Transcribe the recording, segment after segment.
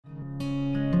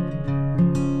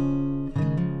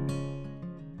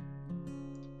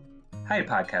Hi,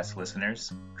 podcast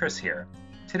listeners. Chris here.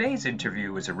 Today's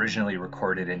interview was originally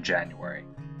recorded in January,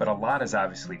 but a lot has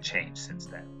obviously changed since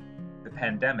then. The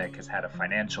pandemic has had a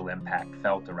financial impact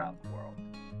felt around the world.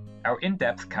 Our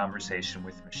in-depth conversation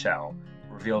with Michelle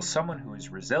reveals someone who is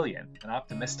resilient and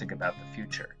optimistic about the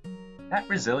future. That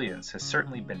resilience has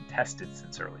certainly been tested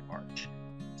since early March.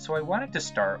 So I wanted to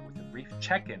start with a brief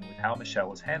check-in with how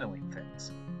Michelle is handling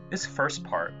things. This first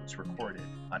part was recorded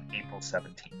on April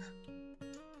 17th.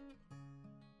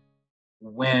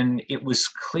 When it was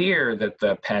clear that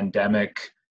the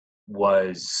pandemic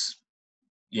was,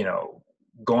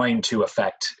 going to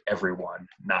affect everyone,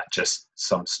 not just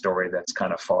some story that's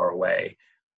kind of far away,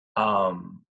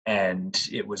 and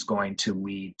it was going to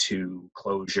lead to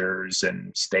closures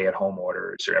and stay-at-home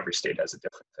orders, or every state has a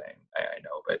different thing, I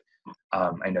know, but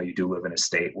I know you do live in a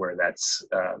state where that's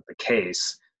the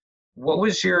case. What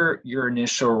was your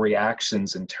initial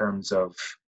reactions in terms of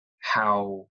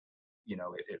how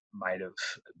it might have,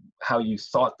 how you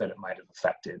thought that it might have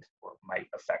affected or might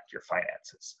affect your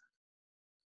finances?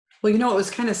 Well, it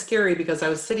was kind of scary because I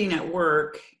was sitting at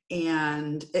work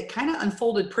and it kind of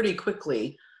unfolded pretty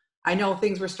quickly. I know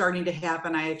things were starting to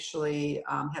happen. I actually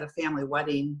had a family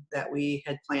wedding that we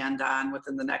had planned on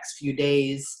within the next few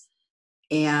days.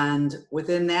 And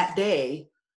within that day,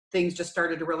 things just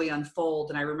started to really unfold.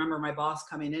 And I remember my boss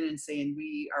coming in and saying,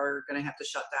 we are going to have to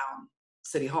shut down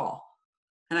City Hall.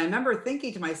 And I remember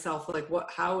thinking to myself,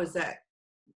 how is that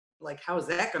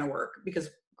going to work? Because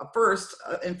first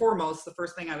and foremost, the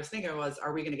first thing I was thinking was,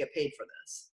 are we going to get paid for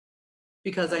this?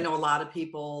 Because I know a lot of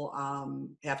people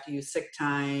have to use sick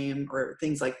time or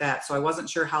things like that. So I wasn't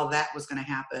sure how that was going to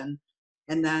happen.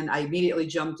 And then I immediately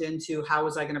jumped into how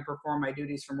was I going to perform my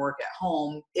duties from work at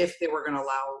home if they were going to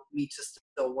allow me to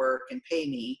still work and pay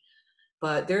me.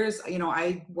 But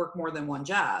I work more than one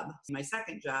job. My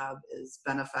second job has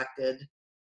been affected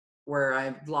where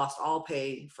I've lost all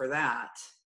pay for that.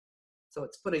 So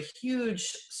it's put a huge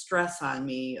stress on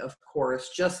me, of course,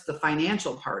 just the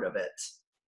financial part of it.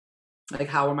 Like,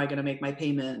 how am I going to make my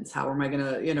payments? How am I going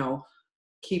to,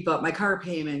 keep up my car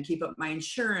payment, keep up my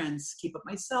insurance, keep up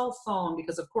my cell phone?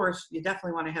 Because, of course, you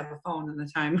definitely want to have a phone in the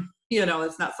time,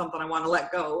 it's not something I want to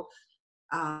let go.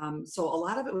 So a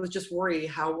lot of it was just worry,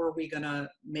 how were we going to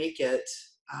make it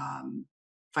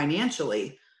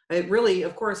financially? It really,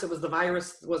 of course, it was the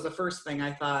virus was the first thing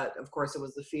I thought. Of course, it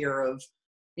was the fear of,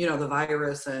 the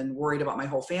virus and worried about my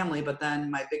whole family. But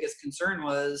then my biggest concern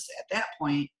was at that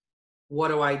point, what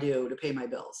do I do to pay my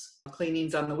bills?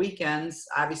 Cleanings on the weekends.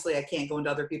 Obviously, I can't go into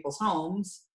other people's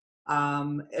homes.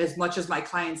 As much as my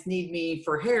clients need me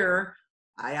for hair,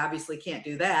 I obviously can't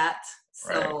do that.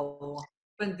 So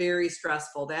it's been very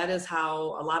stressful. That is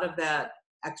how a lot of that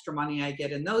extra money I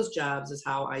get in those jobs is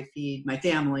how I feed my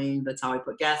family. That's how I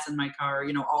put gas in my car,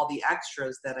 all the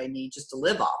extras that I need just to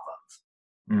live off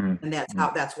of. Mm-hmm. And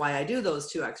that's why I do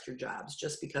those two extra jobs,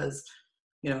 just because,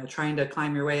 trying to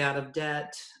climb your way out of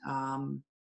debt.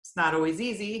 It's not always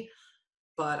easy,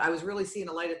 but I was really seeing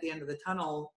a light at the end of the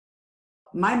tunnel.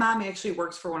 My mom actually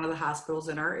works for one of the hospitals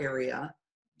in our area.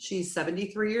 She's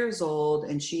 73 years old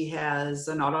and she has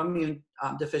an autoimmune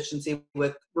deficiency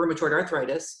with rheumatoid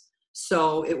arthritis.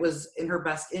 So it was in her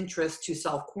best interest to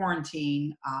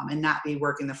self-quarantine and not be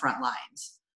working the front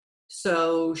lines.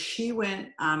 So she went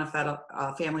on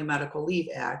a Family Medical Leave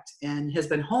Act and has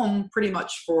been home pretty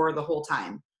much for the whole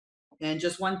time. And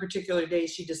just one particular day,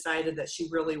 she decided that she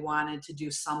really wanted to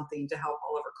do something to help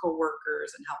all of her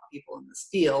coworkers and help people in this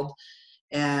field.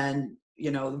 And,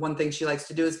 one thing she likes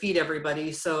to do is feed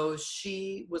everybody. So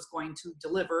she was going to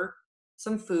deliver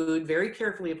some food very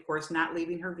carefully, of course, not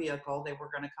leaving her vehicle. They were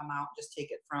going to come out, just take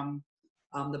it from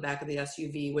the back of the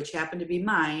SUV, which happened to be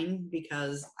mine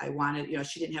because I wanted,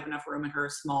 she didn't have enough room in her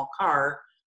small car.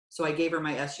 So I gave her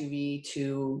my SUV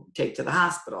to take to the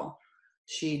hospital.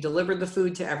 She delivered the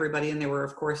food to everybody and they were,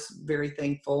 of course, very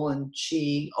thankful. And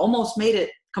she almost made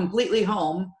it completely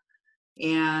home.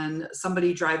 And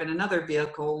somebody driving another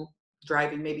vehicle,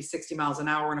 driving maybe 60 miles an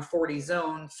hour in a 40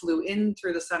 zone, flew in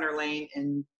through the center lane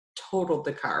and totaled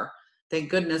the car. Thank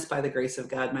goodness, by the grace of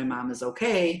God, my mom is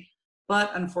okay.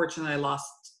 But unfortunately, I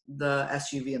lost the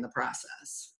SUV in the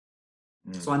process.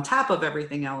 So on top of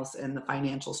everything else and the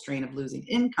financial strain of losing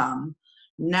income,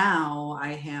 now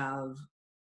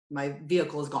my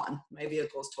vehicle is gone. My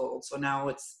vehicle is totaled. So now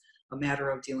it's a matter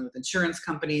of dealing with insurance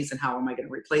companies and how am I going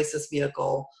to replace this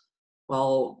vehicle?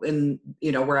 Well,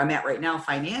 where I'm at right now,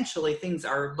 financially, things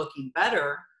are looking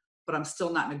better, but I'm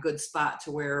still not in a good spot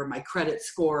to where my credit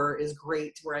score is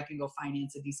great to where I can go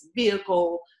finance a decent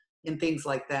vehicle and things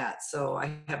like that. So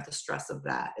I have the stress of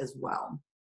that as well.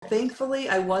 Thankfully,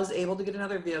 I was able to get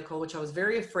another vehicle, which I was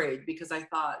very afraid because I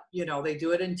thought, they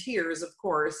do it in tiers, of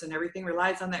course, and everything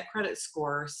relies on that credit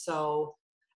score. So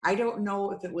I don't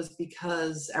know if it was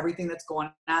because everything that's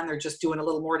going on, they're just doing a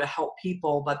little more to help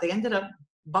people, but they ended up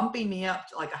bumping me up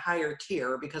to like a higher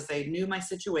tier because they knew my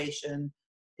situation.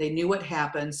 They knew what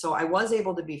happened. So I was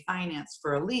able to be financed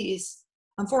for a lease.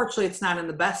 Unfortunately, it's not in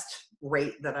the best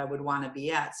rate that I would want to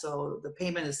be at. So the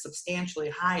payment is substantially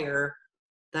higher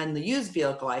than the used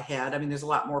vehicle I had. I mean, there's a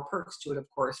lot more perks to it, of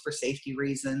course, for safety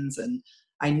reasons. And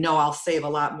I know I'll save a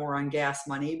lot more on gas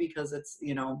money because it's,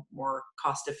 more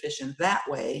cost efficient that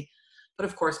way. But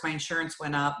of course, my insurance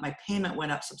went up, my payment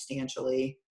went up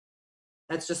substantially.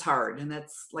 That's just hard. And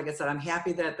that's, like I said, I'm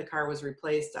happy that the car was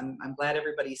replaced. I'm glad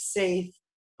everybody's safe.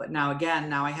 But now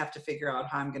I have to figure out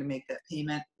how I'm going to make that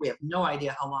payment. We have no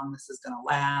idea how long this is going to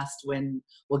last, when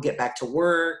we'll get back to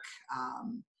work.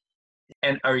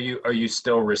 And are you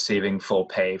still receiving full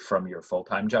pay from your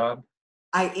full-time job?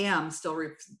 I am still,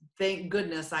 thank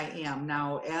goodness I am.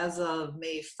 Now, as of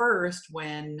May 1st,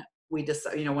 when we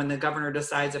decide, when the governor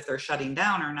decides if they're shutting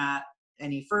down or not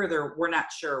any further, we're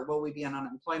not sure. Will we be on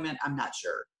unemployment? I'm not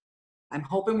sure. I'm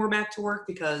hoping we're back to work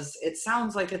because it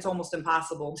sounds like it's almost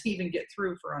impossible to even get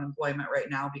through for unemployment right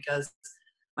now because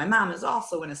my mom is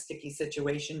also in a sticky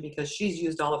situation because she's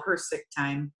used all of her sick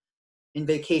time and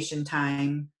vacation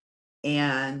time.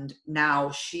 And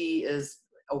now she is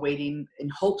awaiting in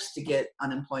hopes to get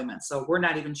unemployment. So we're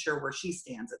not even sure where she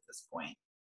stands at this point.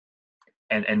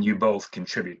 And you both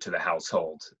contribute to the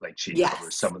household, like she covers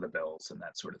Yes. some of the bills and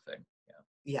that sort of thing.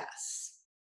 Yeah. Yes.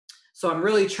 So I'm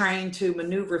really trying to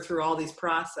maneuver through all these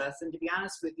process. And to be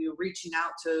honest with you, reaching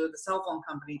out to the cell phone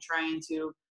company, trying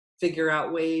to figure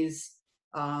out ways,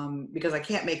 because I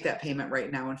can't make that payment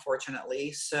right now,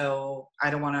 unfortunately. So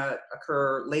I don't want to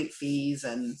incur late fees.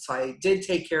 And so I did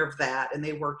take care of that, and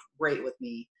they worked great with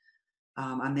me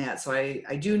on that. So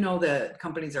I do know that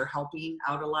companies are helping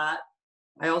out a lot.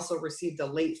 I also received a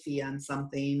late fee on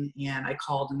something, and I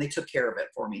called and they took care of it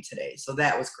for me today. So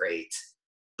that was great.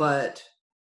 But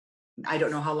I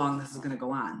don't know how long this is going to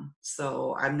go on.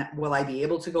 So will I be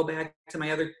able to go back to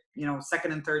my other,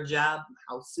 second and third job?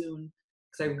 How soon?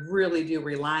 Because I really do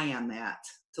rely on that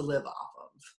to live off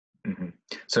of. Hmm.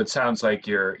 So it sounds like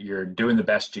you're doing the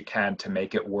best you can to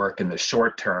make it work in the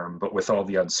short term, but with all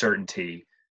the uncertainty,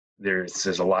 there's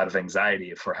a lot of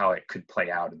anxiety for how it could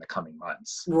play out in the coming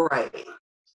months. Right.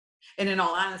 And in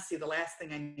all honesty, the last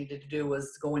thing I needed to do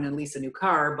was go in and lease a new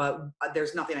car, but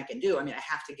there's nothing I can do. I mean, I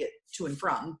have to get to and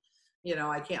from,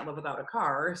 I can't live without a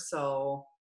car. So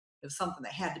it was something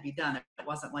that had to be done. It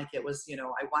wasn't like it was,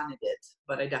 I wanted it,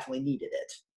 but I definitely needed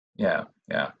it. Yeah,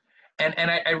 yeah.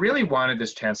 And I really wanted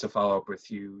this chance to follow up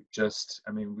with you. Just,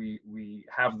 I mean, we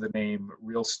have the name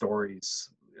Real Stories,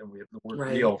 and we have the word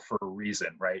Right. real for a reason,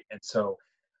 right? And so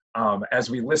as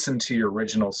we listen to your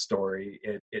original story,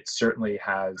 it certainly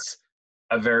has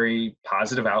a very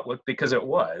positive outlook because that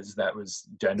was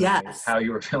genuinely Yes. how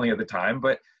you were feeling at the time.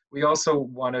 But we also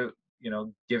want to,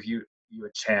 give you a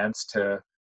chance to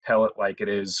tell it like it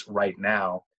is right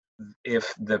now.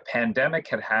 If the pandemic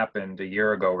had happened a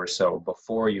year ago or so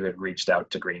before you had reached out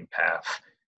to Green Path,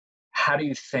 how do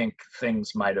you think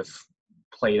things might have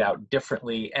played out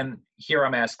differently? And here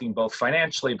I'm asking both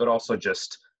financially, but also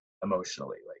just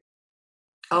emotionally. Like,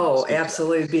 can you Oh, speak to that,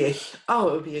 absolutely. please?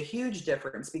 It would be a huge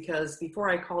difference because before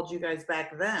I called you guys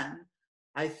back then,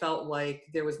 I felt like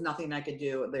there was nothing I could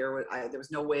do. There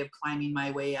was no way of climbing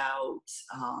my way out.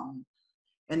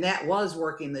 And that was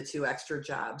working the two extra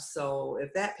jobs. So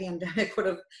if that pandemic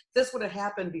this would have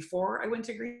happened before I went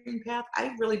to Green Path,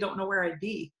 I really don't know where I'd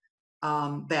be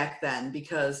back then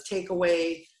because take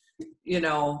away,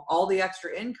 all the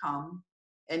extra income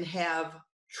and have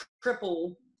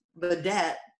triple the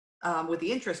debt with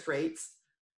the interest rates.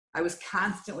 I was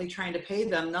constantly trying to pay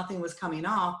them. Nothing was coming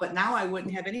off, but now I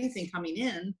wouldn't have anything coming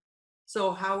in.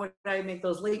 So how would I make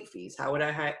those late fees? How would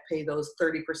I pay those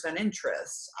 30%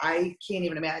 interest? I can't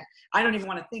even imagine. I don't even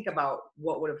want to think about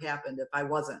what would have happened if I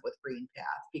wasn't with Green Path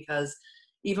because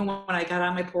even when I got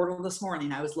on my portal this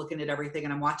morning, I was looking at everything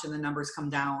and I'm watching the numbers come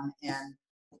down. And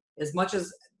as much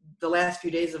as the last few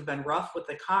days have been rough with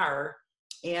the car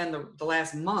and the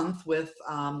last month with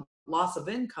loss of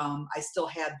income, I still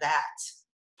had that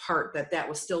part that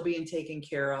was still being taken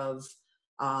care of.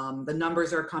 The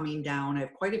numbers are coming down. I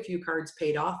have quite a few cards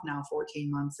paid off now,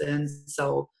 14 months in.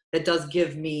 So it does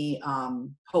give me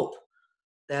hope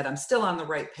that I'm still on the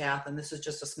right path and this is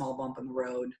just a small bump in the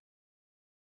road.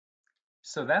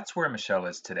 So that's where Michelle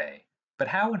is today. But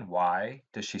how and why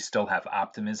does she still have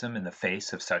optimism in the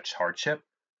face of such hardship?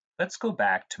 Let's go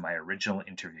back to my original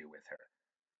interview with her.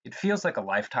 It feels like a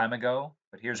lifetime ago,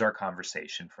 but here's our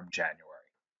conversation from January.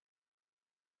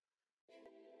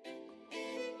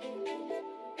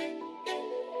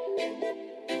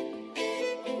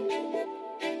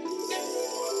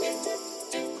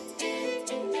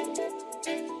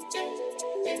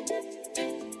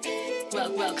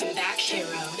 Welcome back, hero.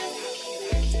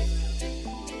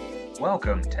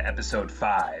 Welcome to episode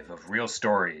 5 of Real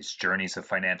Stories, Journeys of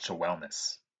Financial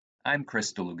Wellness. I'm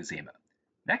Chris DeLugazima.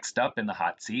 Next up in the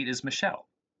hot seat is Michelle.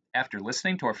 After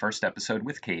listening to our first episode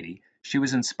with Katie, she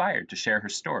was inspired to share her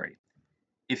story.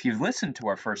 If you've listened to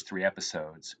our first 3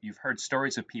 episodes, you've heard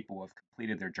stories of people who have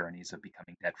completed their journeys of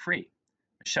becoming debt-free.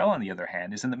 Michelle, on the other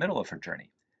hand, is in the middle of her journey.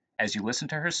 As you listen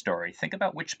to her story, think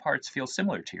about which parts feel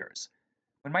similar to yours.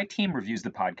 When my team reviews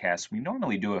the podcast, we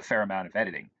normally do a fair amount of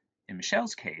editing. In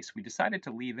Michelle's case, we decided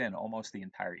to leave in almost the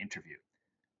entire interview.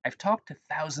 I've talked to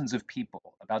thousands of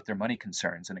people about their money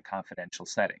concerns in a confidential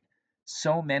setting.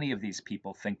 So many of these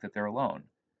people think that they're alone.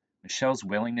 Michelle's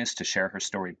willingness to share her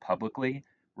story publicly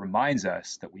reminds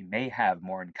us that we may have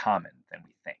more in common than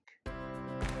we think.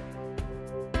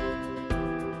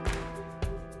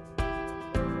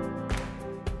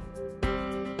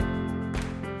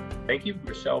 Thank you,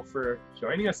 Michelle, for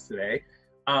joining us today.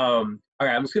 All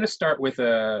right, I'm just going to start with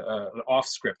an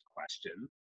off-script question.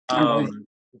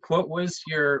 What was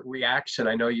your reaction?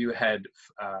 I know you had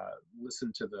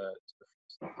listened to the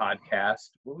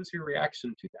podcast. What was your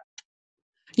reaction to that?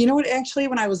 You know what? Actually,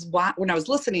 when I was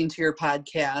listening to your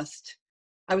podcast,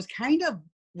 I was kind of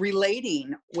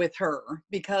relating with her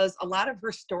because a lot of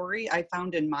her story I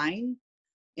found in mine,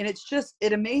 and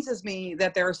it amazes me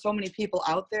that there are so many people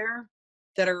out there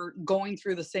that are going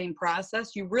through the same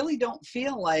process. You really don't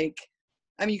feel like,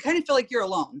 you kind of feel like you're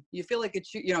alone. You feel like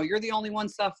you're the only one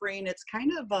suffering. It's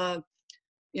kind of a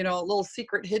little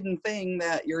secret hidden thing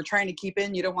that you're trying to keep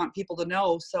in. You don't want people to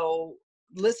know. So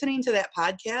listening to that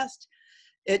podcast,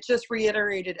 it just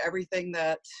reiterated everything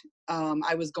that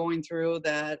I was going through,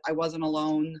 that I wasn't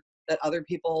alone, that other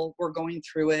people were going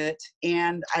through it.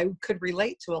 And I could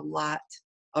relate to a lot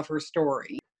of her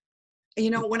story.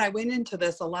 When I went into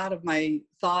this, a lot of my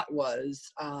thought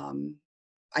was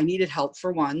I needed help,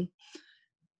 for one.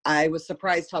 I was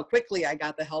surprised how quickly I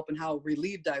got the help and how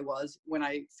relieved I was when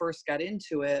I first got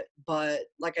into it. But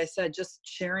like I said, just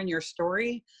sharing your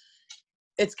story,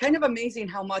 it's kind of amazing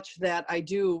how much that I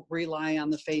do rely on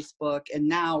the Facebook and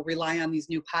now rely on these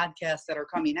new podcasts that are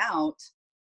coming out.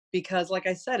 Because like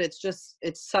I said, it's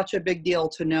such a big deal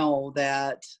to know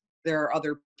that there are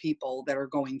other people that are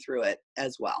going through it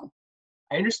as well.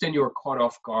 I understand you were caught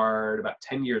off guard about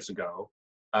 10 years ago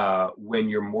when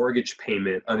your mortgage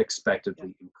payment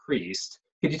unexpectedly increased.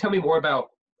 Could you tell me more about,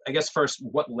 I guess, first,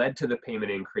 what led to the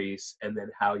payment increase and then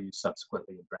how you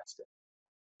subsequently addressed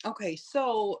it? Okay,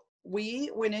 so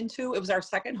it was our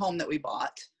second home that we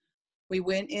bought. We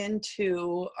went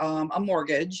into a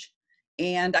mortgage,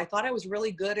 and I thought I was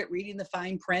really good at reading the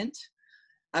fine print.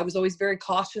 I was always very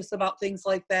cautious about things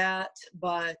like that,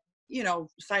 but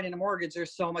signing a mortgage,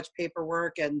 there's so much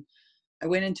paperwork, and I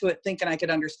went into it thinking I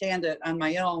could understand it on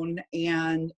my own,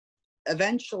 and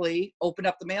eventually opened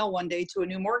up the mail one day to a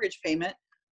new mortgage payment,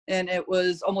 and it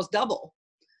was almost double.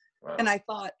 Wow. And I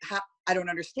thought, I don't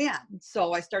understand.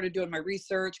 So I started doing my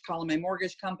research, calling my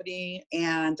mortgage company,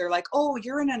 and they're like, oh,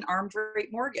 you're in an armed rate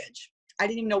mortgage. I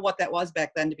didn't even know what that was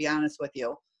back then, to be honest with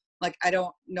you. Like, I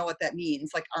don't know what that means,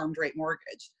 like armed rate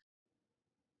mortgage.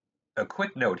 A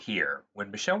quick note here,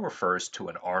 when Michelle refers to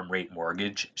an ARM rate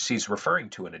mortgage, she's referring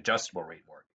to an adjustable rate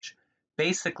mortgage,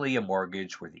 basically a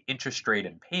mortgage where the interest rate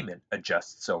and payment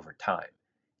adjusts over time,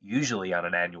 usually on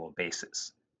an annual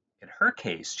basis. In her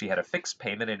case, she had a fixed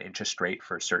payment and interest rate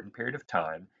for a certain period of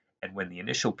time, and when the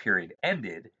initial period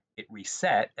ended, it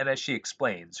reset, and as she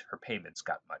explains, her payments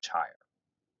got much higher.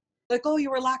 Like, oh, you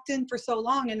were locked in for so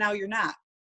long and now you're not.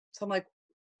 So I'm like,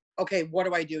 okay, what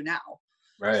do I do now?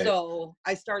 Right. So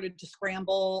I started to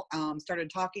scramble, started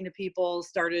talking to people,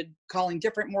 started calling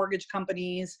different mortgage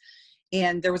companies.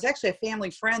 And there was actually a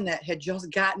family friend that had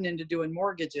just gotten into doing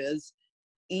mortgages.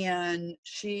 And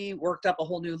she worked up a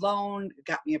whole new loan,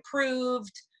 got me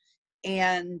approved,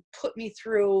 and put me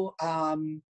through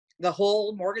the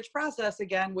whole mortgage process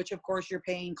again, which of course you're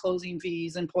paying closing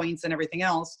fees and points and everything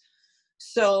else.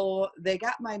 So they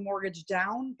got my mortgage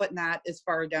down, but not as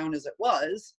far down as it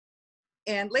was.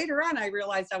 And later on, I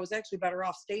realized I was actually better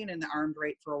off staying in the armed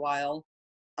rate for a while.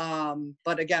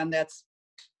 But again, that's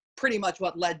pretty much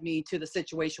what led me to the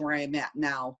situation where I am at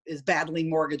now, is battling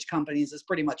mortgage companies is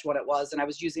pretty much what it was. And I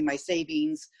was using my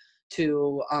savings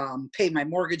to pay my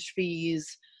mortgage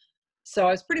fees. So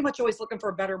I was pretty much always looking for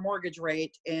a better mortgage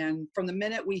rate. And from the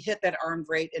minute we hit that ARM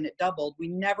rate and it doubled, we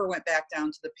never went back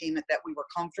down to the payment that we were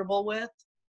comfortable with.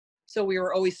 So we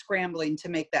were always scrambling to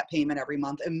make that payment every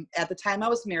month. And at the time I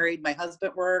was married, my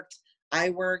husband worked,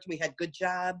 I worked, we had good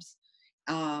jobs.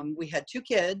 We had 2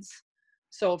 kids.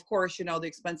 So of course, you know, the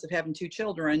expense of having 2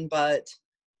 children, but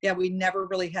yeah, we never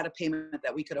really had a payment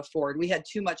that we could afford. We had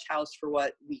too much house for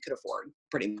what we could afford,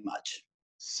 pretty much.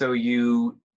 So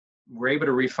you were able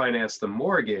to refinance the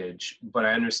mortgage, but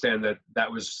I understand that that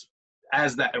was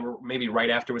maybe right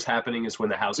after was happening is when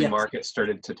the housing Yes. market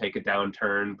started to take a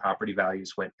downturn, property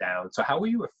values went down. So how were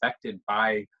you affected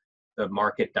by the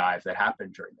market dive that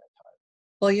happened during that time?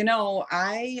 Well, you know,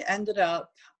 I ended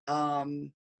up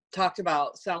talked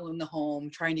about selling the home,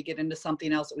 trying to get into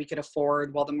something else that we could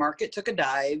afford while the market took a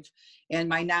dive. And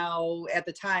my now, at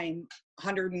the time,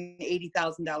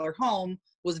 $180,000 home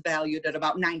was valued at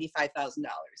about $95,000.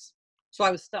 So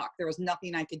I was stuck. There was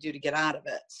nothing I could do to get out of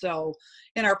it. So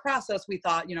in our process, we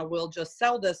thought, you know, we'll just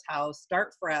sell this house,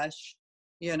 start fresh,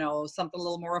 you know, something a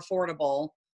little more affordable.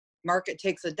 Market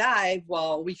takes a dive.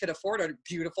 Well, we could afford a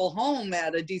beautiful home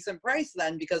at a decent price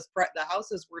then, because the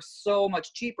houses were so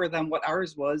much cheaper than what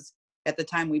ours was at the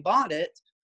time we bought it.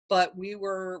 But we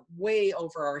were way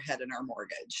over our head in our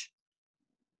mortgage.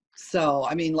 So,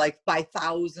 I mean, like by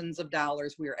thousands of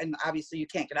dollars, and obviously you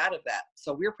can't get out of that.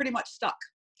 So we were pretty much stuck.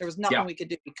 There was nothing we could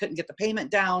do. We couldn't get the payment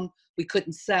down. We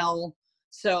couldn't sell.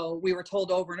 So we were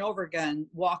told over and over again,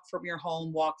 walk from your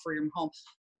home, walk from your home.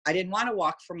 I didn't want to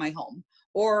walk from my home.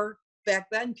 Or back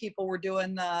then people were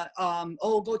doing the,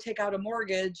 go take out a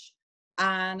mortgage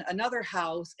on another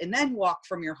house and then walk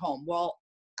from your home. Well,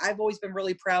 I've always been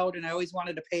really proud and I always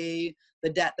wanted to pay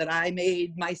the debt that I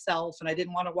made myself and I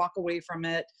didn't want to walk away from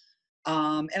it.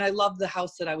 And I loved the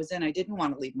house that I was in. I didn't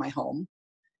want to leave my home.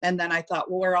 And then I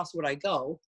thought, well, where else would I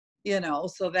go? You know,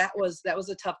 so that was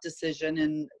a tough decision,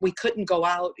 and we couldn't go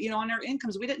out, you know, on our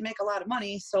incomes. We didn't make a lot of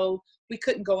money, so we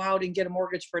couldn't go out and get a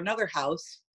mortgage for another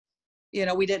house. You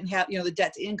know, we didn't have, you know, the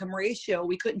debt to income ratio.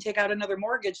 We couldn't take out another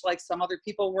mortgage like some other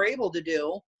people were able to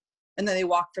do. And then they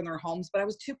walked from their homes, but I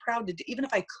was too proud to do, even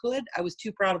if I could, I was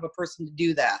too proud of a person to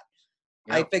do that.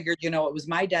 Yep. I figured, you know, it was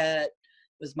my debt,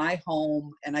 it was my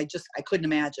home, and I couldn't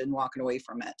imagine walking away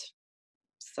from it.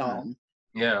 So,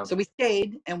 yeah. So we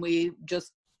stayed and we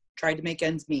just tried to make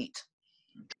ends meet.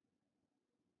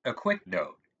 A quick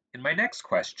note. In my next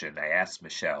question, I asked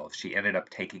Michelle if she ended up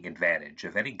taking advantage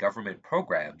of any government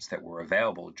programs that were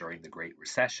available during the Great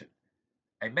Recession.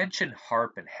 I mentioned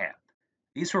HARP and HAMP.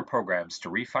 These were programs to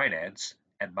refinance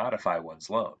and modify one's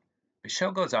loan.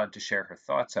 Michelle goes on to share her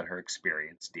thoughts on her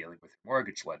experience dealing with a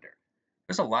mortgage lender.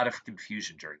 There's a lot of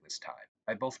confusion during this time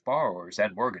by both borrowers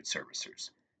and mortgage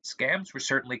servicers. Scams were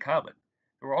certainly common.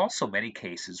 There were also many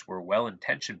cases where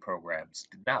well-intentioned programs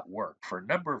did not work for a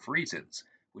number of reasons,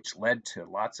 which led to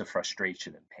lots of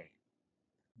frustration and pain.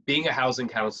 Being a housing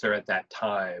counselor at that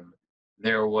time,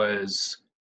 there was,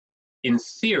 in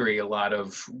theory, a lot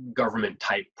of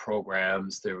government-type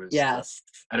programs. There was, yes.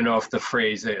 I don't know if the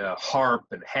phrase HARP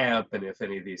and HAMP, and if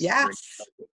any of these. Yes.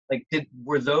 Like, did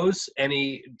those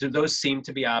seem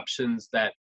to be options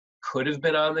that could have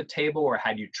been on the table, or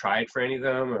had you tried for any of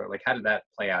them, or like how did that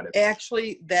play out?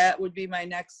 Actually, that would be my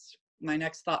next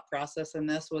thought process in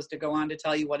this, was to go on to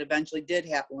tell you what eventually did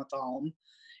happen with the home.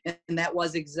 And that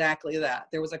was exactly that.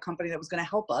 There was a company that was going to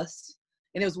help us,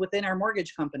 and it was within our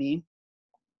mortgage company.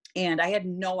 And I had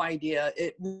no idea.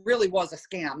 It really was a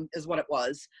scam is what it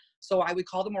was. So I would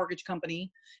call the mortgage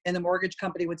company, and the mortgage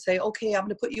company would say, okay, I'm going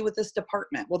to put you with this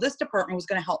department. Well, this department was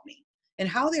going to help me. And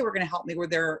how they were going to help me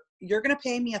were you're going to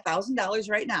pay me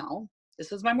 $1,000 right now.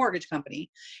 This is my mortgage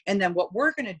company. And then what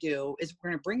we're going to do is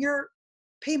we're going to bring your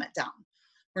payment down.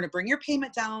 We're going to bring your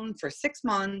payment down for 6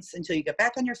 months until you get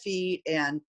back on your feet.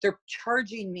 And they're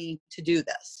charging me to do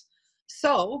this.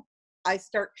 So I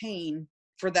start paying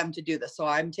for them to do this. So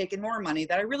I'm taking more money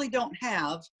that I really don't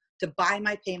have to buy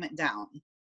my payment down.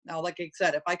 Now, like I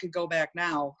said, if I could go back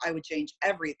now, I would change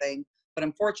everything. But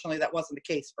unfortunately, that wasn't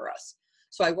the case for us.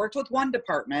 So I worked with one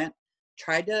department,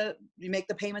 tried to make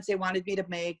the payments they wanted me to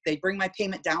make. They'd bring my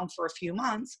payment down for a few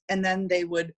months, and then they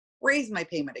would raise my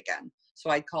payment again. So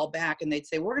I'd call back and they'd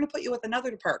say, we're going to put you with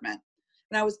another department.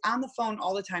 And I was on the phone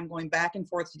all the time, going back and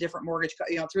forth to different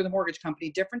through the mortgage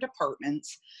company, different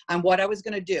departments on what I was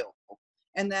going to do.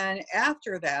 And then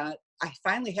after that, I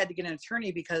finally had to get an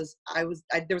attorney because there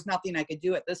was nothing I could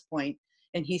do at this point.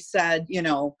 And he said, you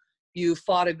know, you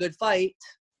fought a good fight,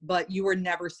 but you were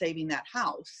never saving that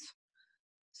house.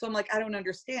 So I'm like, I don't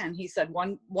understand. He said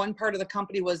one part of the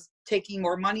company was taking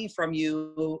more money from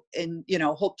you in, you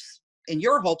know, hopes in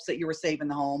your hopes that you were saving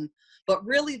the home. But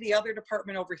really the other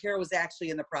department over here was actually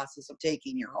in the process of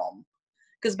taking your home.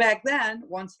 Because back then,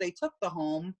 once they took the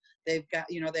home, they've got,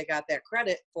 they got that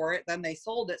credit for it, then they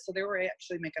sold it. So they were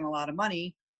actually making a lot of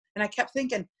money. And I kept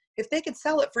thinking, if they could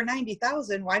sell it for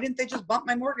 $90,000, why didn't they just bump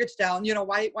my mortgage down?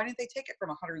 Why didn't they take it from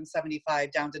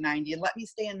 175 down to 90 and let me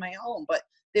stay in my home? But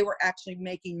they were actually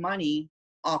making money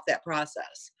off that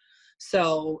process.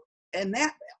 So, and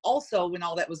that also, when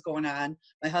all that was going on,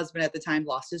 my husband at the time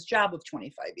lost his job of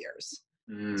 25 years.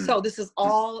 So this is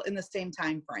all in the same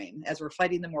time frame as we're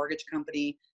fighting the mortgage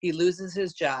company. He loses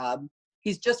his job.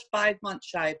 He's just 5 months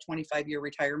shy of 25-year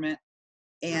retirement.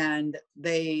 And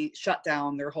they shut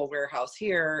down their whole warehouse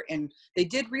here. And they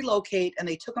did relocate, and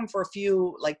they took him for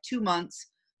 2 months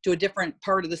to a different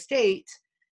part of the state.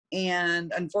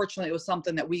 And unfortunately, it was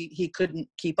something that he couldn't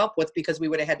keep up with, because we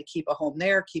would have had to keep a home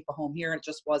there, keep a home here. And it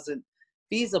just wasn't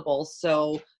feasible.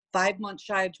 So 5 months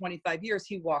shy of 25 years,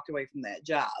 he walked away from that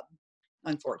job,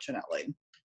 unfortunately.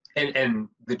 And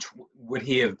would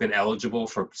he have been eligible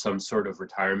for some sort of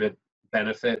retirement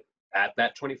benefit at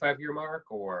that 25-year mark,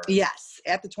 or? Yes,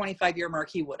 at the 25-year mark,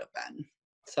 he would have been.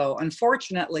 So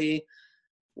unfortunately,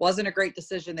 wasn't a great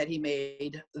decision that he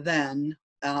made then.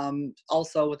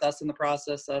 Also with us in the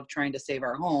process of trying to save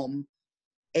our home.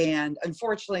 And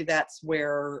unfortunately, that's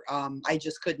where I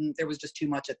just couldn't, there was just too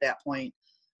much at that point.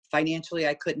 Financially,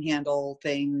 I couldn't handle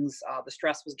things. The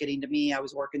stress was getting to me. I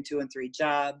was working 2 and 3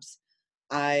 jobs.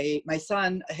 My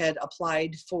son had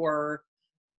applied for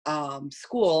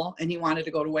school, and he wanted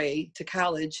to go away to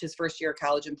college, his first year of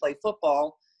college, and play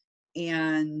football.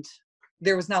 And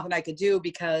there was nothing I could do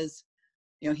because,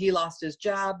 he lost his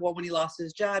job. Well, when he lost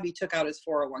his job, he took out his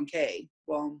 401k.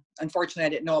 Well, unfortunately, I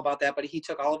didn't know about that, but he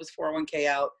took all of his 401k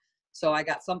out. So I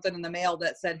got something in the mail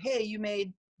that said, hey, you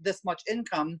made this much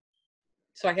income.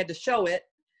 So I had to show it.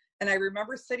 And I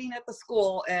remember sitting at the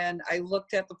school, and I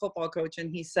looked at the football coach, and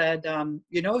he said,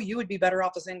 you would be better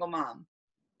off a single mom.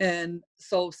 And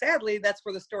so sadly, that's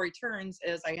where the story turns,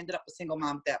 is I ended up a single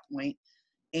mom at that point.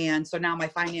 And so now my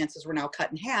finances were now cut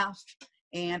in half,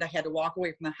 and I had to walk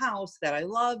away from the house that I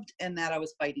loved and that I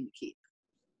was fighting to keep.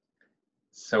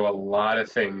 So a lot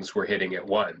of things were hitting at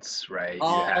once, right?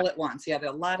 All at once. Yeah, a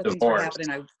lot of things were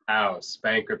happening. House,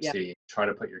 bankruptcy, trying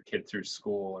to put your kid through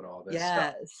school and all this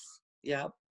stuff. Yes.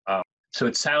 So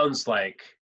it sounds like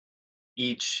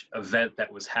each event that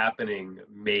was happening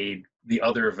made the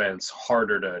other events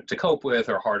harder to cope with,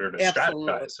 or harder to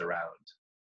strategize around.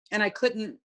 And I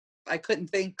couldn't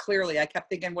think clearly. I kept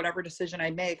thinking, whatever decision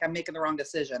I make, I'm making the wrong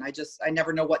decision. I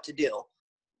never know what to do.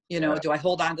 Do I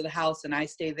hold on to the house and I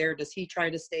stay there? Does he try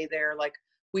to stay there? Like,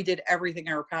 we did everything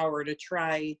in our power to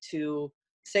try to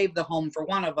save the home for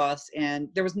one of us, and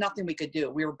there was nothing we could do.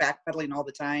 We were backpedaling all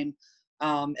the time.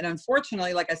 And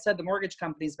unfortunately, like I said, the mortgage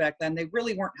companies back then, they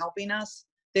really weren't helping us.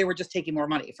 They were just taking more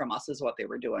money from us is what they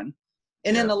were doing.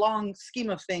 And in the long scheme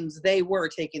of things, they were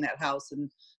taking that house. And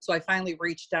so I finally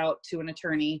reached out to an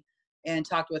attorney and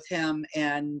talked with him,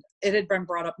 and it had been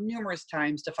brought up numerous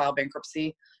times to file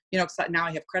bankruptcy. Cause now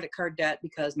I have credit card debt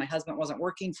because my husband wasn't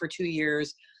working for 2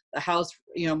 years. The house,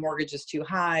 mortgage is too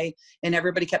high, and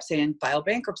everybody kept saying, file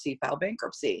bankruptcy, file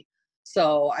bankruptcy.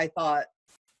 So I thought,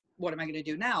 what am I going to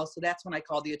do now? So that's when I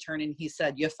called the attorney, and he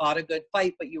said, you fought a good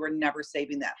fight, but you were never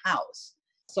saving that house.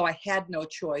 So I had no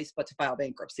choice but to file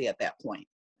bankruptcy at that point,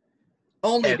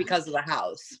 only because of the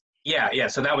house. Yeah.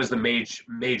 So that was the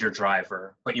major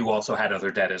driver, but you also had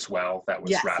other debt as well. That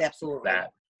was absolutely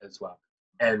that as well.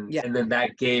 And then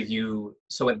that gave you,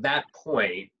 so at that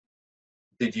point,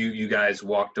 did you guys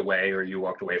walked away, or you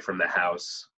walked away from the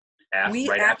house after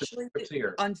bankruptcy?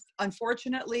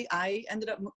 Unfortunately, I ended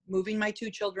up moving my 2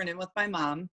 children in with my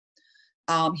mom.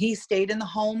 He stayed in the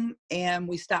home, and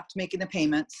we stopped making the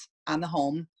payments on the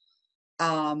home.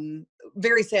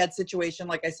 Very sad situation,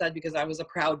 like I said, because I was a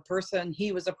proud person.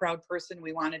 He was a proud person.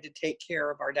 We wanted to take care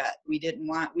of our debt. We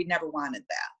never wanted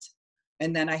that.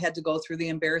 And then I had to go through the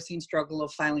embarrassing struggle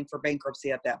of filing for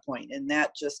bankruptcy at that point. And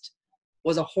that just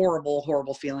was a horrible,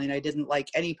 horrible feeling. I didn't like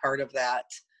any part of that.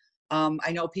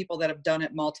 I know people that have done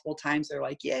it multiple times. They're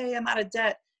like, yay, I'm out of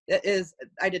debt.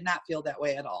 I did not feel that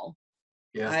way at all.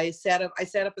 Yeah. I sat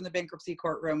up in the bankruptcy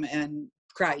courtroom and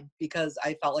cried because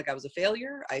I felt like I was a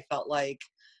failure. I felt like,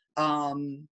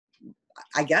 sadly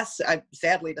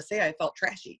to say, I felt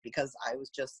trashy because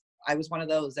I was one of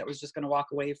those that was just going to walk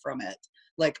away from it.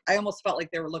 Like, I almost felt like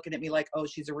they were looking at me like, oh,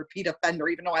 she's a repeat offender,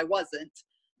 even though I wasn't.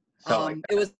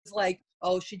 It was like,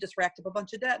 oh, she just racked up a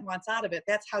bunch of debt and wants out of it.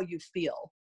 That's how you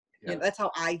feel. Yeah. That's how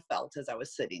I felt as I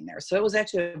was sitting there. So it was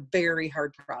actually a very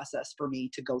hard process for me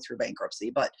to go through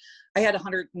bankruptcy. But I had a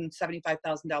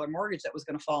 $175,000 mortgage that was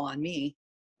going to fall on me.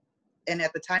 And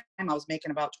at the time I was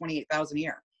making about 28,000 a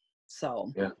year.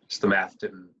 So yeah, just the math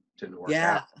didn't work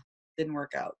out. Didn't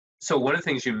work out. So one of the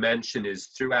things you mentioned is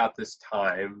throughout this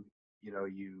time,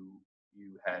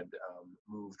 you had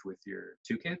moved with your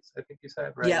 2 kids, I think you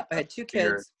said, right? Yep, I had 2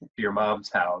 kids. To your mom's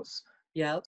house.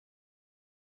 Yep.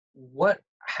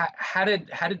 How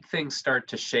did things start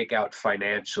to shake out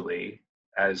financially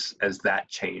as that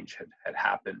change had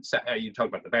happened? So, you talked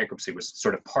about the bankruptcy was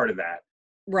sort of part of that,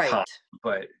 Right.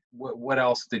 but what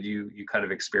else did you kind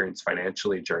of experience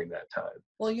financially during that time?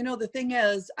 Well, the thing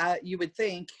is, you would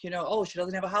think, oh, she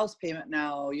doesn't have a house payment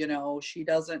now, she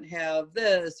doesn't have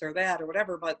this or that or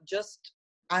whatever, but just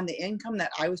on the income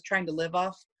that I was trying to live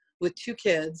off with 2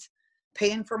 kids,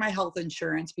 paying for my health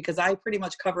insurance, because I pretty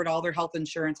much covered all their health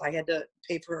insurance. I had to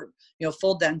pay for,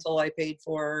 full dental I paid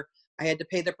for. I had to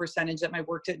pay the percentage that my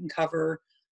work didn't cover.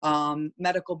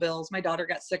 Medical bills. My daughter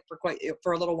got sick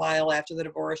for a little while after the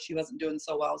divorce. She wasn't doing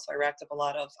so well, so I racked up a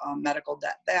lot of medical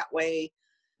debt that way.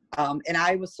 And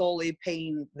I was solely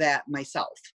paying that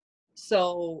myself.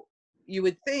 So you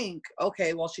would think,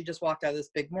 okay, well, she just walked out of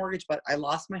this big mortgage, but I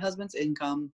lost my husband's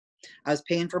income. I was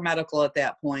paying for medical at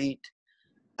that point.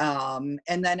 And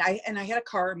then I had a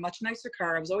car, a much nicer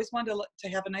car. I was always wanted to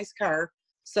have a nice car.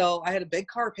 So I had a big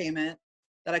car payment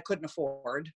that I couldn't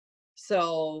afford.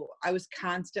 So I was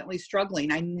constantly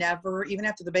struggling. I never, even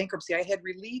after the bankruptcy, I had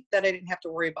relief that I didn't have to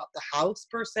worry about the house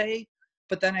per se,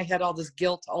 but then I had all this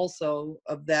guilt also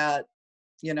of that,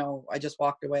 I just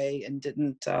walked away and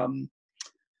didn't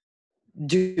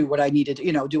do what I needed,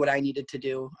 do what I needed to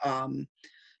do.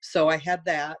 So I had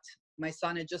that. My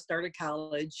son had just started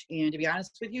college, and to be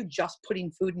honest with you, just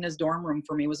putting food in his dorm room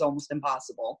for me was almost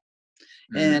impossible.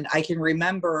 And I can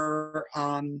remember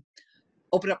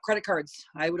open up credit cards.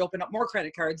 I would open up more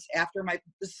credit cards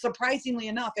surprisingly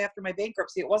enough, after my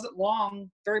bankruptcy. It wasn't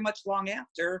very much long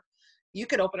after. You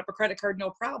could open up a credit card,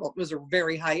 no problem. It was a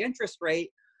very high interest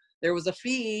rate. There was a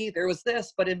fee, there was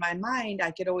this, but in my mind,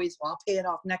 I could always, I'll pay it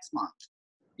off next month.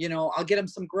 I'll get them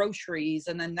some groceries,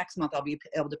 and then next month I'll be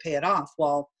able to pay it off.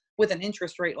 Well, with an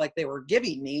interest rate like they were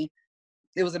giving me,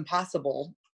 it was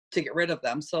impossible to get rid of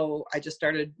them. So I just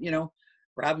started,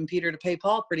 robbing Peter to pay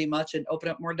Paul pretty much, and open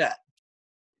up more debt.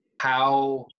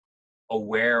 How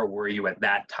aware were you at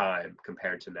that time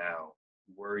compared to now?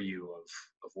 Were you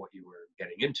of what you were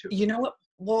getting into? You know what?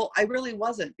 Well, I really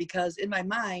wasn't, because in my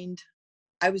mind,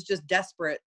 I was just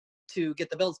desperate to get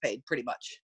the bills paid, pretty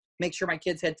much. Make sure my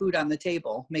kids had food on the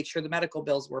table, make sure the medical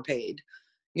bills were paid.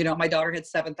 My daughter had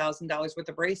 $7,000 worth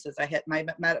of braces. I had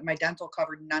my dental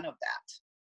covered none of that.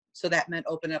 So that meant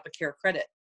open up a care credit,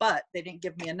 but they didn't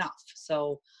give me enough.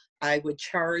 So I would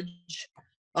charge,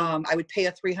 I would pay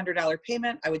a $300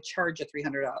 payment. I would charge a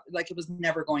 $300, like it was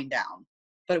never going down,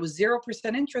 but it was 0%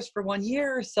 interest for 1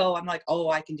 year. So I'm like, oh,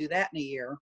 I can do that in a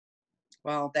year.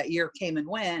 Well, that year came and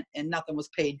went and nothing was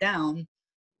paid down.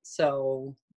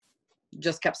 So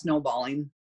just kept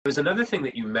snowballing. There's another thing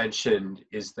that you mentioned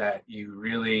is that you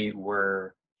really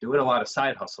were doing a lot of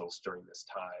side hustles during this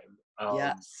time.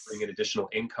 Yes. Bring in additional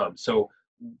income. So,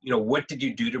 what did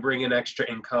you do to bring in extra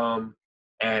income?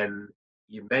 And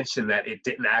you mentioned that it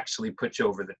didn't actually put you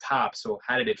over the top. So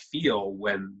how did it feel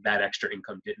when that extra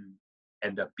income didn't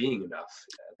end up being enough?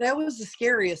 That was the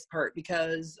scariest part,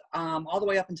 because all the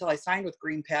way up until I signed with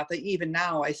GreenPath, even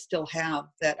now I still have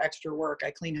that extra work.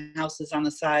 I clean houses on the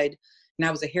side, and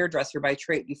I was a hairdresser by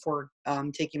trade before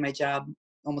taking my job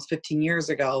almost 15 years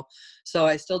ago. So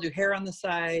I still do hair on the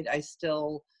side. I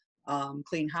still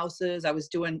clean houses. I was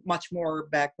doing much more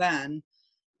back then.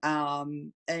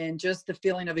 And just the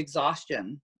feeling of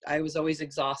exhaustion. I was always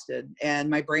exhausted and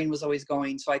my brain was always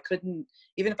going. So I couldn't,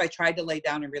 even if I tried to lay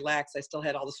down and relax, I still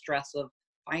had all the stress of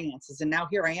finances. And now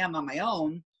here I am on my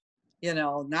own.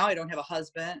 Now I don't have a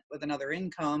husband with another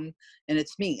income, and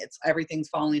it's me. Everything's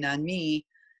falling on me.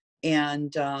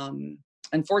 And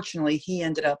unfortunately, he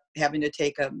ended up having to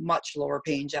take a much lower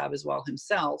paying job as well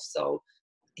himself. So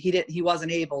he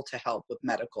wasn't able to help with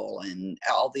medical and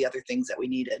all the other things that we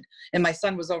needed. And my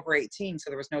son was over 18, so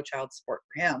there was no child support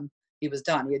for him. He was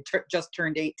done. He had just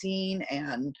turned 18.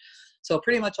 And so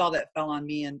pretty much all that fell on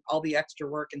me, and all the extra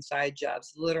work and side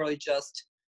jobs, literally just,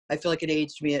 I feel like it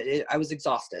aged me. I was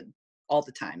exhausted all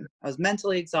the time. I was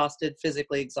mentally exhausted,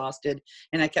 physically exhausted.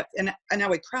 And I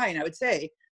would cry and I would say,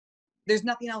 there's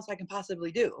nothing else I can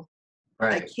possibly do.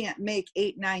 Right. I can't make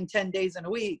 8, 9, 10 days in a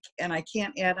week, and I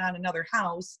can't add on another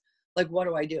house. Like, what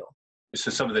do I do? So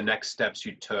some of the next steps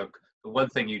you took, the one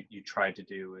thing you tried to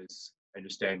do is, I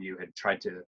understand you had tried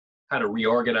to kind of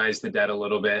reorganize the debt a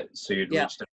little bit. So you'd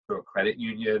reached out to a credit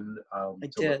union to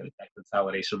look at that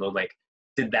consolidation loan. Like,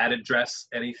 did that address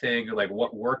anything? Like,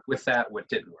 what worked with that? What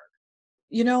didn't work?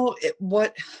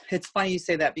 It's funny you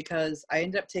say that because I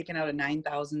ended up taking out a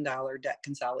 $9,000 debt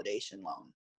consolidation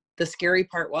loan. The scary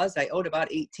part was I owed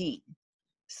about 18.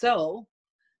 So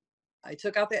I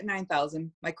took out that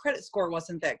 9,000. My credit score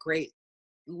wasn't that great.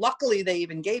 Luckily, they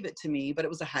even gave it to me, but it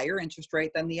was a higher interest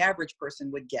rate than the average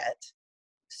person would get.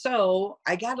 So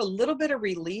I got a little bit of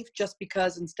relief just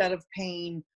because instead of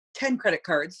paying 10 credit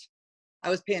cards, I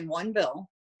was paying one bill.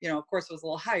 Of course it was a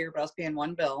little higher, but I was paying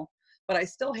one bill. But I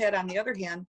still had, on the other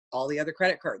hand, all the other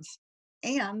credit cards.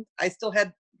 And I still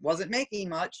wasn't making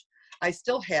much. I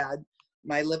still had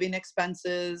my living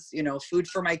expenses, food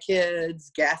for my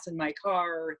kids, gas in my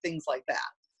car, things like that.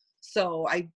 So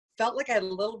I felt like I had a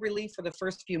little relief for the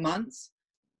first few months,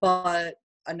 but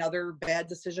another bad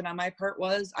decision on my part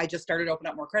was I just started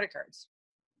opening up more credit cards.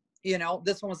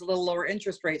 This one was a little lower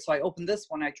interest rate, so I opened this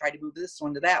one. I tried to move this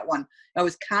one to that one. I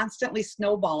was constantly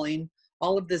snowballing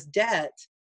all of this debt,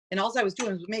 and all I was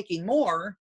doing was making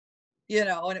more,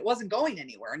 and it wasn't going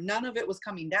anywhere. None of it was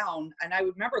coming down. And I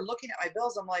remember looking at my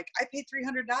bills. I'm like, I paid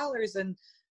 $300 and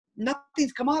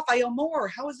nothing's come off. I owe more.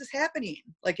 How is this happening?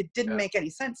 Like, it didn't make any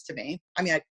sense to me. I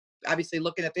mean, obviously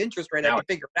looking at the interest rate, I could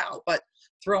figure it out, but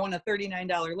throwing a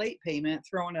 $39 late payment,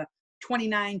 throwing a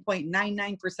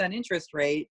 29.99% interest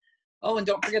rate. Oh, and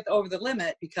don't forget the over the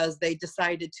limit, because they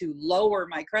decided to lower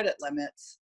my credit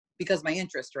limits because of my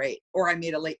interest rate, or I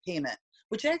made a late payment,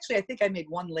 which actually I think I made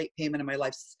one late payment in my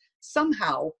life.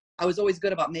 Somehow I was always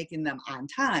good about making them on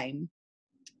time,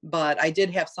 but I did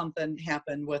have something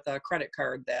happen with a credit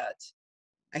card that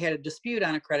I had a dispute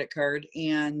on a credit card,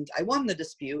 and I won the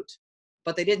dispute,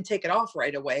 but they didn't take it off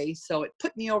right away. So it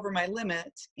put me over my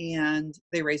limit, and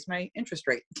they raised my interest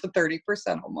rate to 30%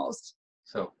 almost.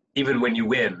 So even when you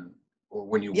win, or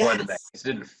when you won that, it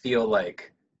didn't feel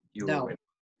like you were winning.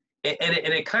 And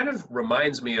it kind of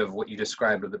reminds me of what you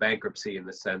described of the bankruptcy, in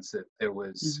the sense that there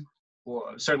was,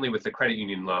 well, certainly with the credit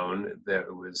union loan,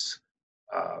 there was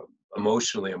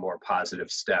emotionally a more positive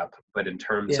step. But in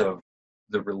terms of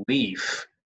the relief,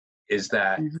 is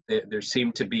that there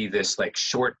seemed to be this like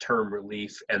short-term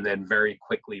relief, and then very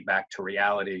quickly back to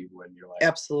reality when you're like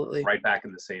absolutely right back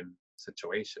in the same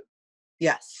situation.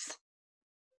 Yes,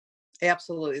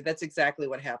 absolutely. That's exactly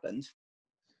what happened.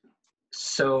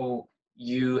 So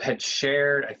you had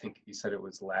shared, I think you said it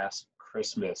was last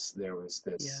Christmas, there was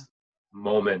this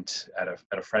moment at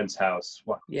a friend's house.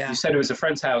 You said it was a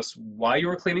friend's house while you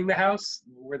were cleaning the house,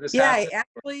 where this happened?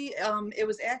 It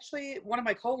was actually one of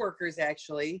my coworkers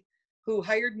who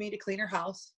hired me to clean her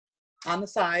house on the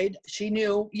side. She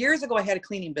knew years ago I had a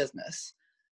cleaning business.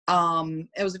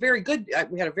 It was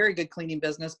we had a very good cleaning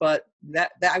business, but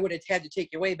that I would have had to take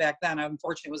you way back then. I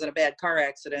unfortunately was in a bad car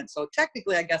accident. So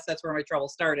technically, I guess that's where my trouble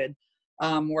started,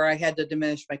 where I had to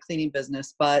diminish my cleaning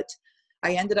business. But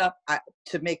I ended up,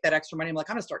 to make that extra money, I'm like,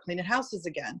 I'm gonna start cleaning houses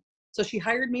again. So she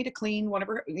hired me to clean one of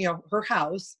her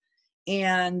house,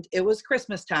 and it was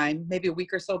Christmas time, maybe a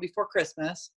week or so before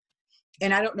Christmas.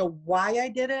 And I don't know why I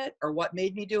did it or what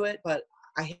made me do it, but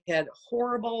I had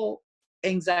horrible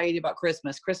anxiety about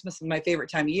Christmas. Christmas is my favorite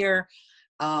time of year.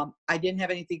 I didn't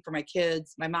have anything for my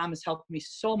kids. My mom has helped me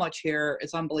so much here.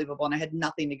 It's unbelievable. And I had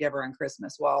nothing to give her on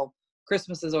Christmas. Well,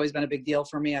 Christmas has always been a big deal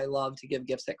for me. I love to give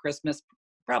gifts at Christmas.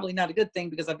 Probably not a good thing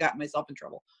because I've gotten myself in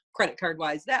trouble credit card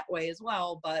wise that way as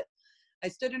well. But I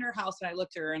stood in her house and I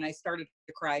looked at her and I started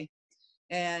to cry.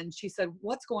 And she said,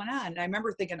 "What's going on?" And I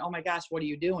remember thinking, "Oh my gosh, what are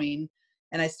you doing?"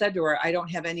 And I said to her, "I don't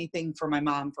have anything for my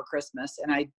mom for Christmas.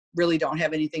 And I really don't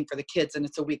have anything for the kids. And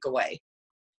it's a week away."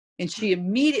 And she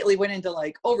immediately went into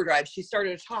like overdrive. She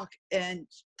started to talk. And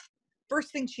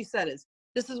first thing she said is,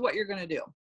 "This is what you're going to do."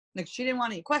 Like, she didn't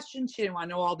want any questions. She didn't want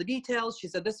to know all the details. She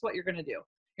said, "This is what you're going to do.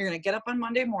 You're going to get up on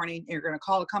Monday morning and you're going to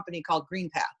call a company called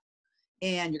GreenPath.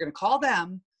 And you're going to call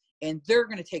them and they're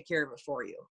going to take care of it for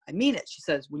you. I mean it." She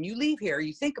says, "When you leave here,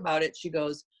 you think about it." She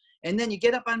goes, "And then you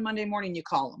get up on Monday morning, you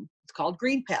call them. It's called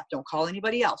GreenPath. Don't call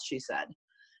anybody else," she said.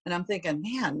 And I'm thinking,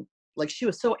 man, like, she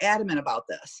was so adamant about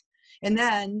this. And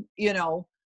then,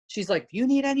 she's like, "If you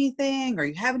need anything or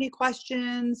you have any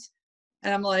questions."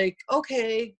 And I'm like,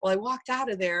 okay. Well, I walked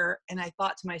out of there and I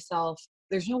thought to myself,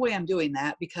 there's no way I'm doing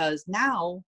that, because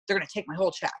now they're going to take my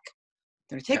whole check.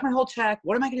 They're going to take my whole check.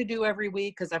 What am I going to do every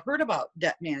week? Because I've heard about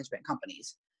debt management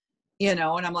companies, and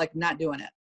I'm like, not doing it.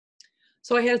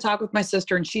 So I had to talk with my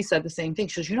sister, and she said the same thing.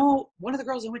 She goes, "One of the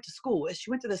girls I went to school with,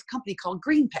 she went to this company called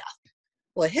GreenPath."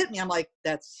 Well, it hit me. I'm like,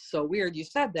 that's so weird you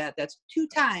said that. That's 2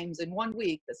 times in 1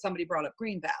 week that somebody brought up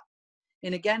GreenPath.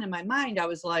 And again, in my mind, I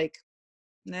was like,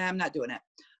 nah, I'm not doing it.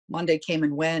 Monday came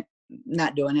and went,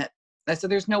 not doing it. I said,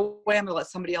 there's no way I'm going to let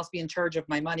somebody else be in charge of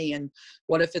my money. And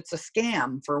what if it's a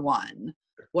scam, for one?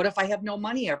 What if I have no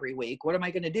money every week? What am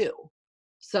I going to do?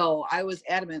 So I was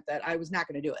adamant that I was not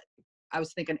going to do it. I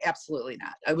was thinking, absolutely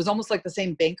not. It was almost like the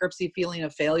same bankruptcy feeling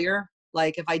of failure.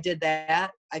 Like if I did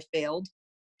that, I failed.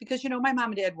 Because, my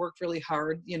mom and dad worked really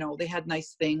hard. They had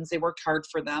nice things. They worked hard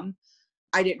for them.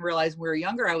 I didn't realize when we were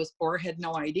younger, I was poor, had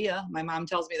no idea. My mom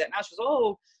tells me that now. She goes,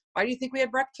 oh, why do you think we had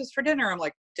breakfast for dinner? I'm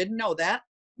like, didn't know that.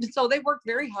 So they worked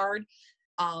very hard.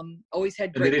 Always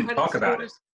had great credit credit scores. About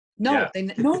it. No,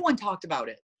 Yeah. No one talked about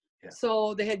it. Yeah.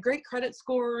 So they had great credit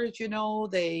scores.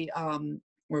 They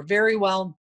were very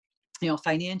well,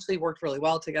 financially worked really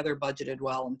well together, budgeted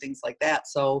well and things like that.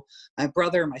 So my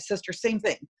brother and my sister, same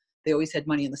thing. They always had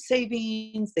money in the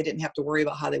savings. They didn't have to worry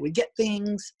about how they would get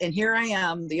things. And here I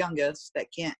am, the youngest, that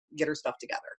can't get her stuff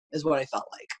together, is what I felt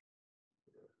like.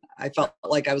 I felt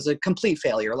like I was a complete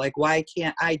failure. Like, why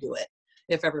can't I do it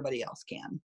if everybody else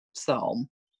can? So.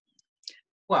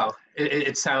 Well,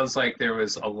 it sounds like there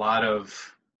was a lot of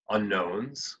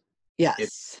unknowns.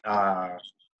 Yes.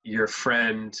 Your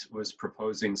friend was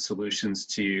proposing solutions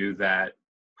to you that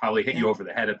probably hit you over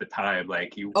the head at the time.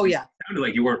 Like you sounded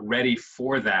like you weren't ready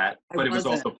for that, but it was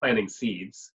also planting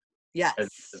seeds. Yes.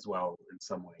 As well in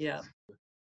some ways. Yeah.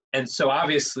 And so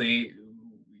obviously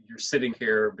you're sitting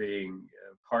here being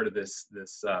part of this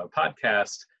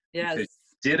podcast. Yes. You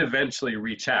did eventually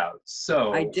reach out.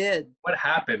 So I did. What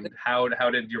happened? How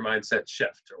did your mindset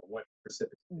shift, or what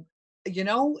precipitated?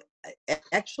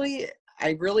 Actually,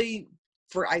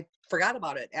 I forgot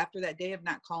about it after that day of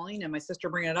not calling and my sister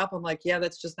bringing it up. I'm like, yeah,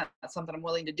 that's just not something I'm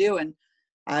willing to do. And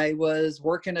I was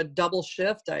working a double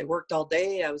shift. I worked all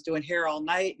day. I was doing hair all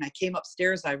night, and I came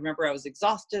upstairs. I remember I was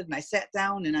exhausted, and I sat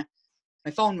down, and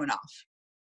my phone went off.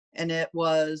 And it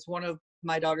was one of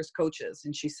my daughter's coaches.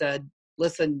 And she said,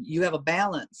 listen, you have a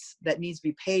balance that needs to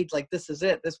be paid. Like, this is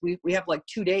it. We have like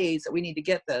 2 days that we need to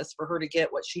get this for her to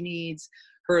get what she needs,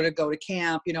 her to go to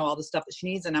camp, all the stuff that she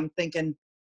needs. And I'm thinking,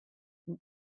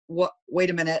 what, wait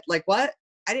a minute, like what?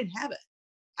 I didn't have it.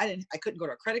 I couldn't go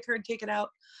to a credit card and take it out.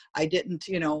 I didn't,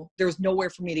 there was nowhere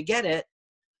for me to get it.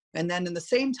 And then in the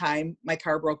same time, my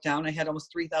car broke down. I had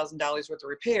almost $3,000 worth of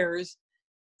repairs.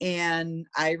 And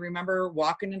I remember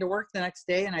walking into work the next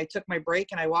day, and I took my break,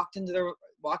 and I walked into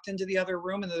the other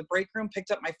room, into the break room,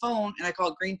 picked up my phone, and I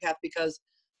called GreenPath because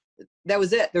that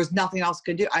was it. There's nothing else I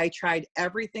could do. I tried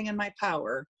everything in my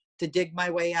power to dig my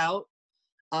way out.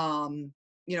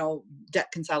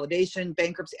 Debt consolidation,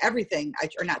 bankruptcy, everything.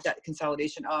 Or not debt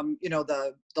consolidation.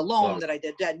 The loan that I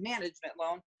did, debt management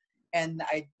loan, and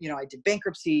I did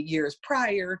bankruptcy years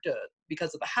prior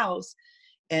because of the house.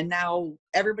 And now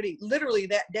everybody, literally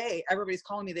that day, everybody's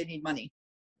calling me, they need money.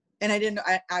 And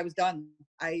I was done.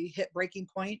 I hit breaking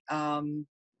point.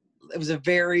 It was a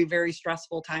very, very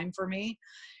stressful time for me.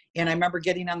 And I remember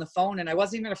getting on the phone, and I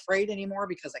wasn't even afraid anymore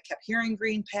because I kept hearing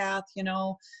GreenPath,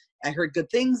 I heard good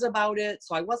things about it.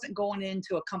 So I wasn't going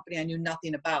into a company I knew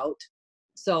nothing about.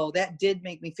 So that did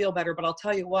make me feel better. But I'll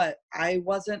tell you what, I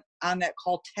wasn't on that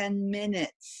call 10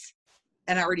 minutes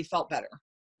and I already felt better.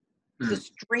 The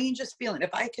strangest feeling.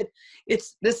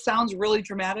 This sounds really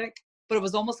dramatic, but it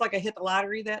was almost like I hit the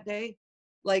lottery that day.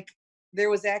 Like there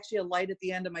was actually a light at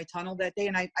the end of my tunnel that day.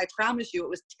 And I promise you, it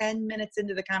was 10 minutes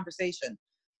into the conversation.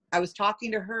 I was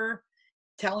talking to her,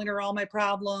 telling her all my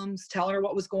problems, telling her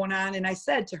what was going on. And I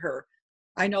said to her,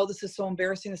 I know this is so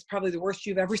embarrassing. It's probably the worst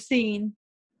you've ever seen.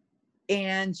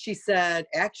 And she said,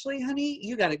 actually, honey,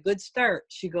 you got a good start.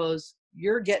 She goes,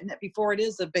 you're getting it before it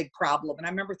is a big problem. And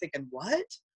I remember thinking, what?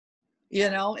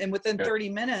 And within 30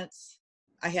 minutes,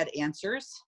 I had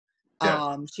answers.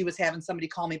 Yeah. She was having somebody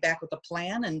call me back with a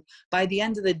plan. And by the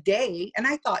end of the day, and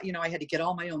I thought, I had to get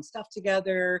all my own stuff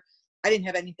together. I didn't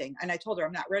have anything. And I told her,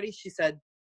 I'm not ready. She said,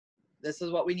 this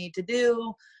is what we need to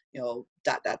do,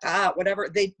 whatever.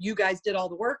 You guys did all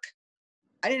the work.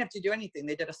 I didn't have to do anything.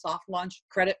 They did a soft launch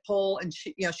credit pull. And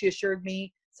she assured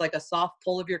me it's like a soft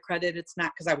pull of your credit. It's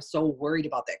not, because I was so worried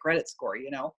about that credit score,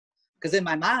 because in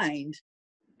my mind,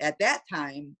 at that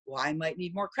time, well, I might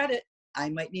need more credit.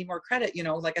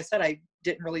 Like I said, I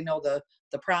didn't really know the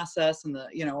process and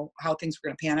how things were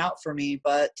going to pan out for me.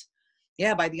 But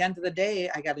yeah, by the end of the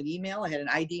day, I got an email. I had an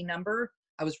ID number.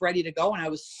 I was ready to go. And I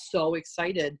was so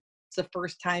excited. It's the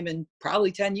first time in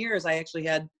probably 10 years, I actually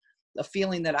had a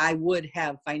feeling that I would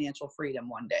have financial freedom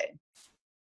one day.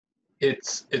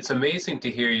 It's amazing to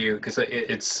hear you, because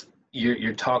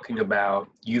you're talking about,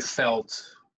 you felt,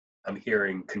 I'm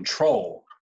hearing, control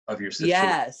of your situation.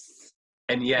 Yes.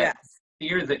 And yet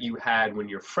fear that you had when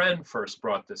your friend first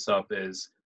brought this up is,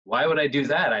 why would I do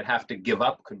that? I'd have to give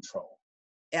up control.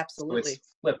 Absolutely. So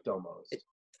it's flipped almost. It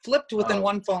flipped within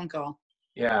one phone call.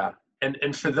 Yeah.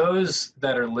 And for those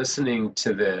that are listening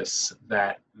to this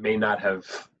that may not have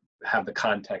have the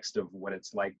context of what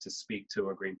it's like to speak to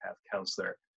a Green Path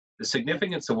counselor. The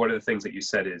significance of one of the things that you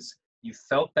said is you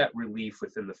felt that relief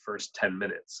within the first 10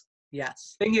 minutes.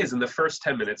 Yes. Thing is, in the first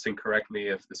 10 minutes, and correct me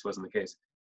if this wasn't the case,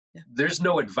 there's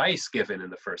no advice given in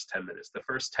the first 10 minutes. The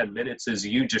first 10 minutes is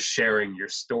you just sharing your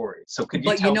story. So could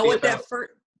you tell me what about, that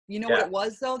first, what it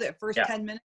was though, that first 10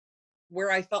 minutes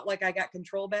where I felt like I got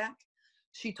control back?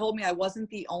 She told me I wasn't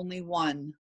the only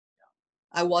one.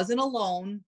 I wasn't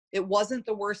alone. It wasn't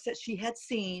the worst that she had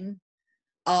seen.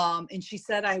 And she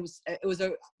said it was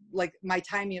like my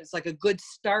timing, it's like a good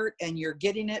start and you're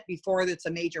getting it before it's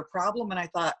a major problem. And I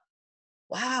thought,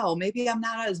 wow, maybe I'm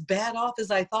not as bad off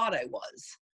as I thought I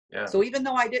was. Yeah. So even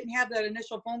though I didn't have that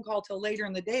initial phone call till later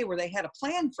in the day where they had a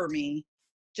plan for me,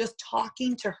 just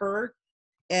talking to her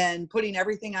and putting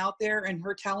everything out there and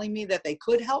her telling me that they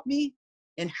could help me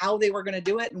and how they were going to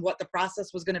do it and what the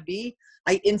process was going to be,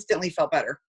 I instantly felt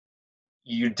better.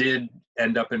 You did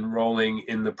end up enrolling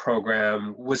in the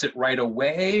program. Was it right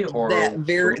away or that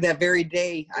very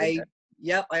day? Okay.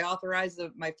 I authorized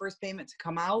my first payment to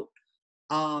come out.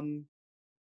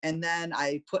 And then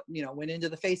I went into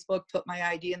the Facebook, put my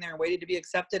ID in there and waited to be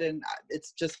accepted. And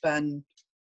it's just been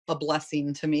a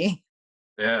blessing to me.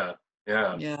 Yeah.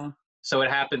 So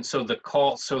it happened. So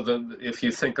if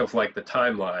you think of like the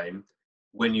timeline,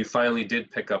 when you finally did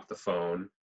pick up the phone,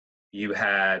 you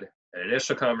had an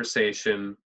initial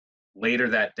conversation. Later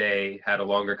that day, had a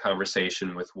longer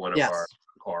conversation with one of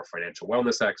our financial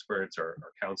wellness experts or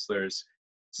counselors.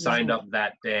 Signed up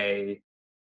that day.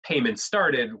 Payments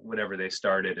started whenever they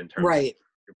started in terms of your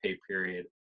pay period.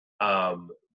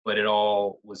 But it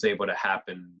all was able to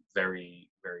happen very,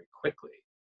 very quickly.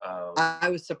 I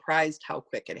was surprised how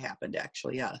quick it happened,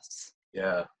 actually. Yes.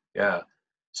 Yeah.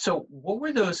 So what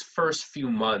were those first few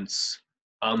months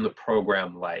on the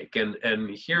program like? And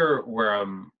here where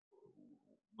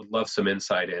would love some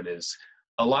insight in is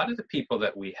a lot of the people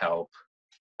that we help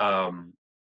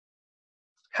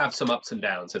have some ups and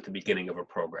downs at the beginning of a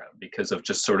program because of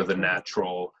just sort of the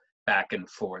natural back and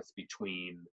forth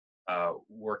between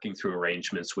working through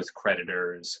arrangements with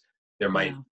creditors. There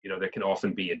might, there can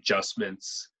often be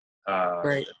adjustments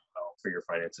for your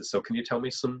finances. So can you tell me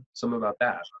some about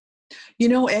that?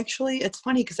 Actually, it's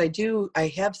funny because I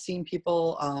have seen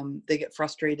people, they get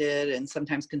frustrated and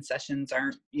sometimes concessions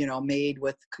aren't, made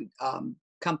with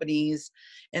companies.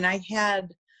 And I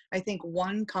had, I think,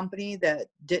 one company that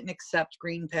didn't accept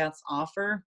Green Path's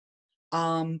offer.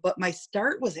 But my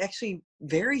start was actually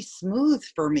very smooth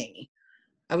for me.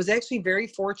 I was actually very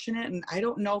fortunate. And I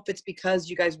don't know if it's because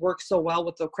you guys work so well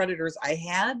with the creditors I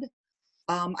had.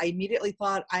 I immediately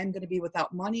thought, I'm going to be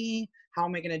without money. How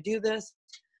am I going to do this?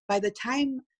 By the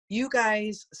time you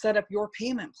guys set up your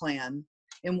payment plan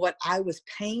and what I was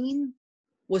paying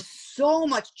was so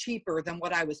much cheaper than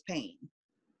what I was paying.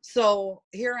 So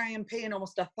here I am paying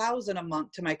almost $1,000 a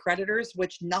month to my creditors,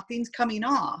 which nothing's coming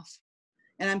off.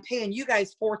 And I'm paying you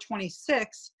guys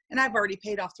 $426, and I've already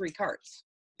paid off 3 cards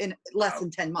in less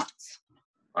than 10 months.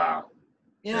 Wow.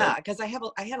 Yeah, because I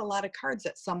had a lot of cards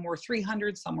that some were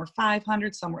 300, some were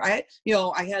 500, some were I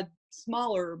had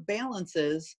smaller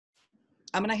balances.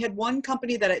 And I had one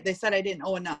company that they said I didn't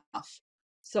owe enough.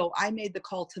 So I made the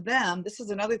call to them. This is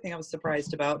another thing I was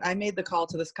surprised about. I made the call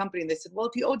to this company and they said, well,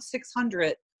 if you owed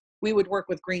 600, we would work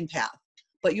with Green Path,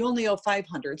 but you only owe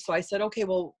 500. So I said, okay,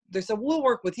 well, they said, we'll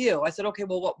work with you. I said, okay,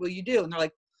 well, what will you do? And they're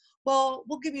like, well,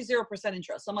 we'll give you 0%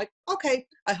 interest. I'm like, okay.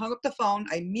 I hung up the phone.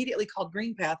 I immediately called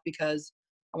Green Path because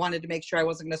I wanted to make sure I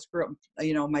wasn't going to screw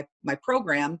up, my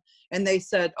program. And they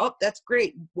said, oh, that's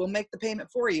great. We'll make the payment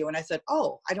for you. And I said,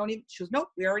 oh, she goes, nope,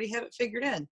 we already have it figured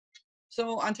in.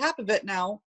 So on top of it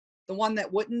now, the one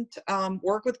that wouldn't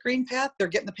work with Green Path, they're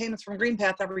getting the payments from Green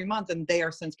Path every month and they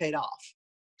are since paid off.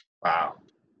 Wow.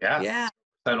 Yeah. Yeah.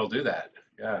 That'll do that.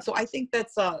 Yeah. So I think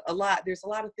that's a lot. There's a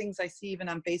lot of things I see even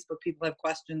on Facebook. People have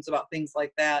questions about things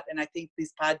like that. And I think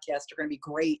these podcasts are going to be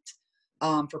great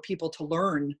for people to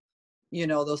learn,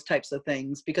 those types of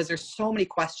things, because there's so many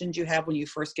questions you have when you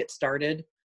first get started.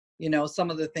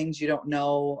 Some of the things you don't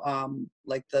know,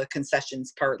 like the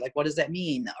concessions part, like what does that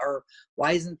mean? Or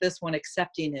why isn't this one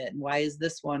accepting it? And why is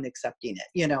this one accepting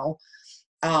it?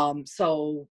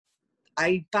 So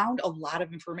I found a lot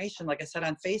of information, like I said,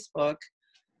 on Facebook,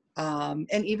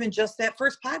 and even just that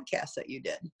first podcast that you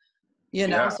did,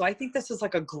 so I think this is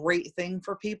like a great thing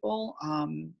for people.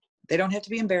 They don't have to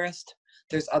be embarrassed.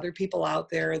 There's other people out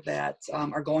there that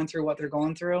are going through what they're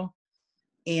going through.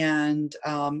 And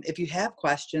if you have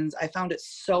questions, I found it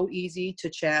so easy to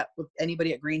chat with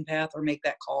anybody at Green Path or make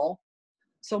that call.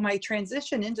 So my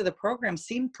transition into the program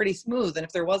seemed pretty smooth. And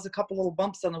if there was a couple little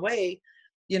bumps on the way,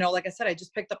 like I said, I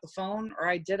just picked up the phone or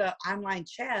I did an online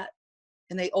chat,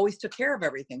 and they always took care of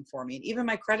everything for me. And even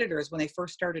my creditors, when they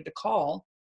first started to call,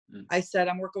 I said,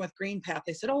 I'm working with GreenPath.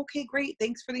 They said, oh, okay, great.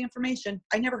 Thanks for the information.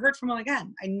 I never heard from them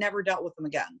again. I never dealt with them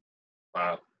again.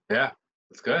 Wow. Yeah,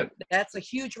 that's good. That's a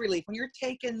huge relief. When you're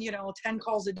taking, 10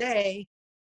 calls a day,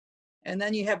 and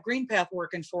then you have GreenPath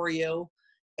working for you,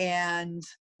 and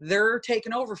they're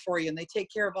taking over for you, and they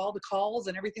take care of all the calls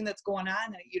and everything that's going on,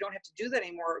 and you don't have to do that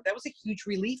anymore. That was a huge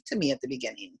relief to me at the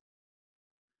beginning.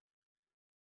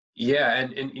 Yeah,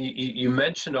 and you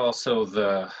mentioned also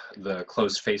the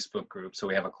closed Facebook group. So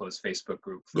we have a closed Facebook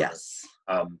group for Yes.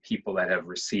 People that have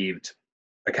received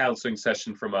a counseling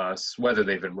session from us, whether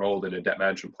they've enrolled in a debt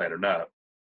management plan or not.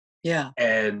 Yeah.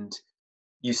 And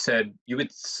you said you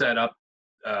would set up,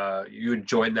 you would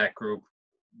join that group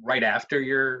right after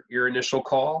your initial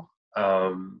call.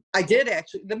 I did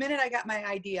actually. The minute I got my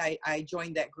ID, I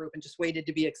joined that group and just waited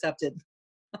to be accepted.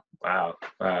 Wow.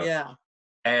 Yeah.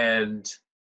 And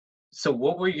so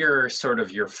what were your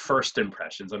first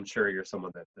impressions? I'm sure you're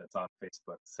someone that's on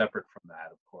Facebook, separate from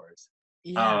that, of course.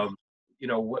 Yeah.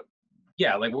 What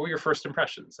were your first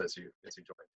impressions as you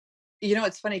joined?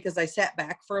 It's funny because I sat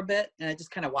back for a bit and I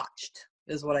just kind of watched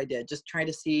is what I did. Just trying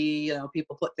to see,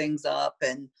 people put things up.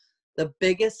 And the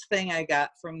biggest thing I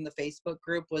got from the Facebook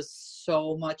group was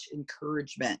so much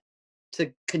encouragement to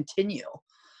continue.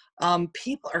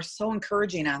 People are so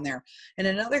encouraging on there. And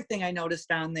another thing I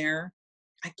noticed on there,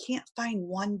 I can't find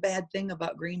one bad thing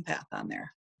about GreenPath on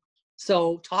there.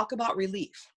 So talk about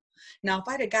relief. Now, if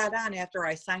I'd have got on after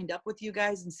I signed up with you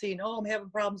guys and seen, I'm having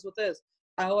problems with this.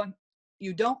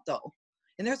 You don't though.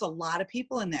 And there's a lot of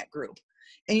people in that group.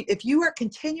 And if you are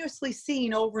continuously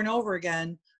seeing over and over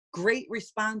again, great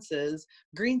responses,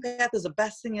 GreenPath is the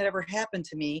best thing that ever happened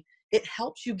to me. It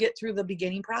helps you get through the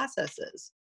beginning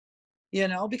processes,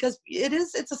 because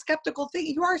it's a skeptical thing.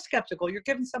 You are skeptical. You're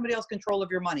giving somebody else control of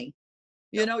your money.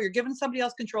 You're giving somebody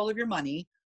else control of your money.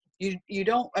 You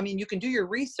don't, you can do your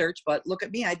research, but look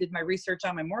at me. I did my research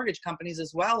on my mortgage companies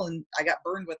as well, and I got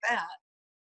burned with that.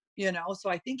 So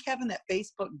I think having that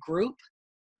Facebook group,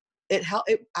 it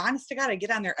helped. Honest to God, I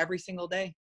get on there every single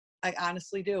day. I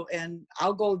honestly do. And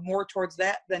I'll go more towards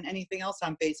that than anything else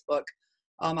on Facebook.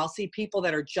 I'll see people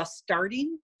that are just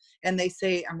starting and they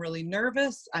say, I'm really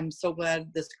nervous. I'm so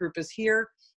glad this group is here.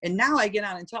 And now I get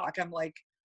on and talk. I'm like,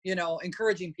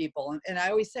 encouraging people. And I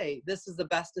always say, this is the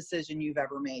best decision you've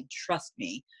ever made. Trust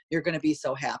me, you're going to be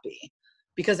so happy,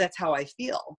 because that's how I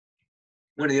feel.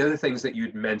 One of the other things that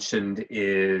you'd mentioned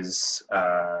is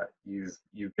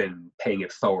you've been paying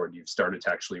it forward. You've started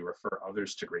to actually refer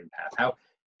others to GreenPath.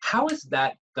 How is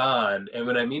that done? And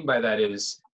what I mean by that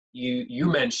is you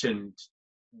mentioned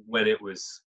when it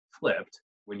was flipped,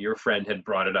 when your friend had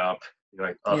brought it up, you're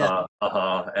like,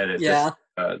 and it just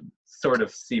sort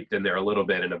of seeped in there a little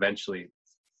bit and eventually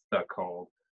stuck cold.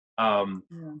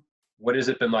 What has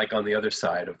it been like on the other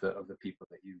side of the people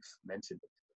that you've mentioned?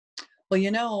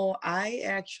 Well, I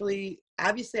actually,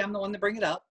 obviously I'm the one to bring it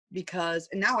up, because,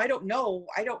 and now I don't know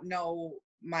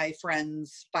my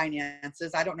friends'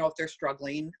 finances. I don't know if they're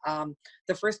struggling.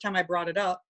 The first time I brought it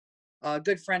up, a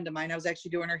good friend of mine, I was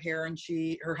actually doing her hair, and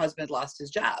her husband lost his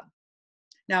job.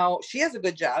 Now she has a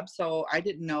good job, so I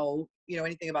didn't know,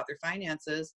 anything about their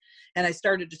finances. And I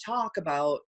started to talk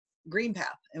about GreenPath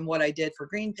and what I did for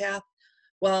GreenPath.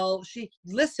 Well, she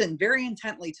listened very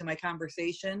intently to my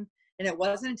conversation. And it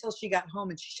wasn't until she got home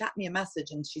and she shot me a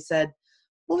message and she said,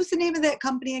 what was the name of that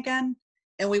company again?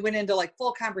 And we went into like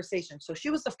full conversation. So she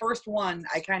was the first one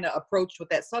I kind of approached with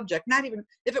that subject. Not even,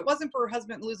 if it wasn't for her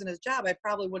husband losing his job, I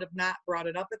probably would have not brought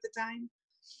it up at the time.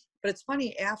 But it's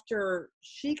funny, after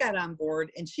she got on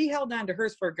board, and she held on to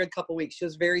hers for a good couple of weeks. She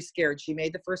was very scared. She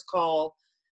made the first call.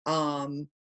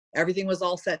 Everything was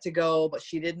all set to go, but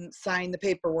she didn't sign the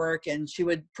paperwork, and she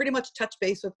would pretty much touch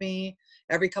base with me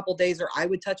every couple of days, or I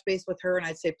would touch base with her and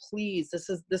I'd say, please,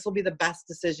 this will be the best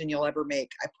decision you'll ever make.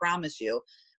 I promise you.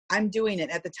 I'm doing it.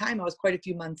 At the time, I was quite a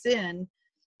few months in,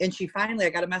 and I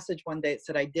got a message one day that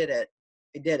said, I did it.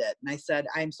 And I said,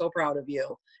 I'm so proud of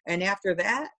you. And after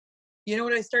that,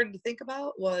 what I started to think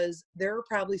about was, there are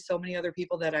probably so many other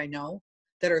people that I know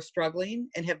that are struggling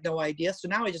and have no idea. So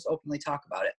now I just openly talk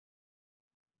about it.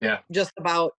 Yeah. Just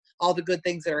about all the good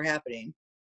things that are happening.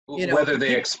 Whether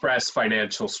they express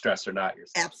financial stress or not.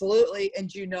 Absolutely.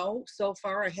 And so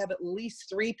far I have at least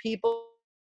 3 people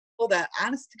that,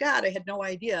 honest to God, I had no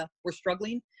idea were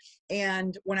struggling.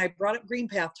 And when I brought up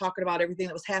GreenPath, talking about everything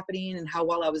that was happening and how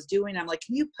well I was doing, I'm like,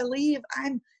 can you believe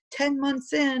I'm 10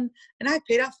 months in and I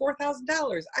paid off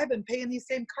 $4,000? I've been paying these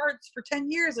same cards for 10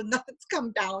 years and nothing's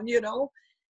come down,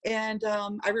 And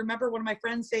I remember one of my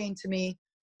friends saying to me,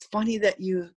 it's funny that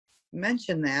you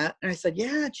mentioned that. And I said,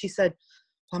 yeah. And she said,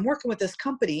 well, I'm working with this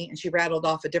company. And she rattled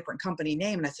off a different company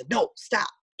name. And I said, no, stop,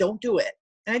 don't do it.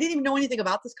 And I didn't even know anything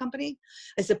about this company.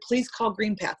 I said, please call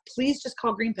GreenPath. Please just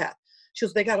call GreenPath. She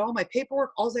goes, they got all my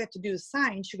paperwork. All they have to do is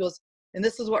sign. She goes, and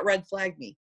this is what red flagged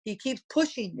me. He keeps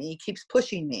pushing me, keeps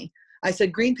pushing me. I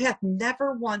said, GreenPath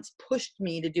never once pushed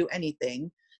me to do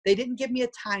anything. They didn't give me a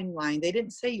timeline. They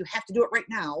didn't say you have to do it right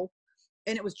now.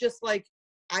 And it was just like,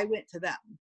 I went to them.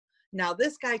 Now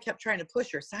this guy kept trying to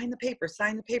push her, sign the papers.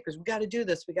 We got to do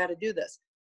this. We got to do this.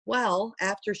 Well,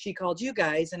 after she called you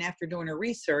guys and after doing her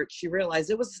research, she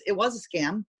realized it was a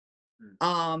scam.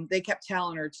 They kept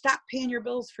telling her, stop paying your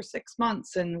bills for 6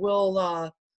 months and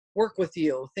we'll work with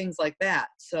you, things like that.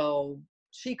 So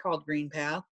she called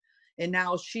GreenPath, and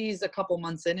now she's a couple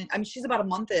months in. I mean, she's about a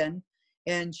month in,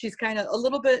 and she's kind of a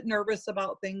little bit nervous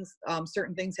about things.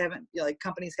 Certain things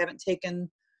companies haven't taken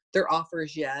their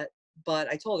offers yet, but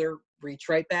I told her, reach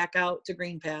right back out to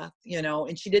GreenPath,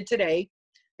 and she did today,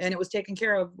 and it was taken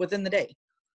care of within the day.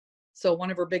 So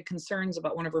one of her big concerns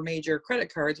about one of her major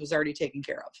credit cards was already taken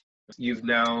care of. You've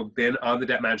now been on the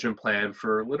debt management plan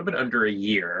for a little bit under a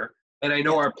year. And I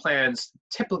know our plans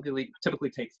typically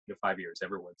take 5 years.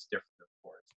 Everyone's different, of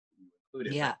course, you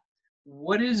included. Yeah.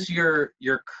 What is your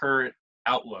current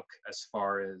outlook as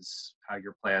far as how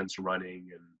your plan's running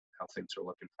and how things are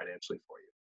looking financially for you?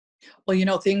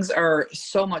 Well, things are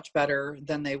so much better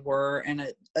than they were. And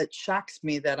it shocks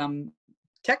me that I'm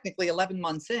technically 11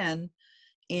 months in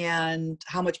and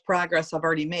how much progress I've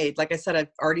already made. Like I said,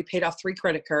 I've already paid off 3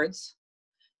 credit cards.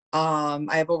 I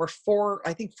have over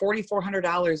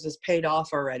 $4,400 is paid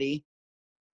off already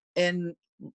in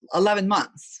 11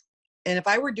 months. And if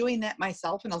I were doing that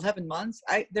myself in 11 months,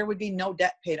 there would be no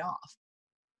debt paid off.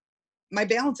 My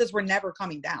balances were never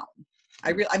coming down.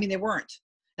 I mean, they weren't.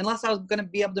 Unless I was going to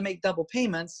be able to make double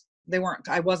payments,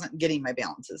 I wasn't getting my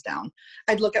balances down.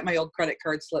 I'd look at my old credit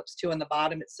card slips too. On the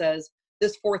bottom, it says,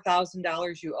 this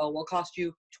 $4,000 you owe will cost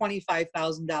you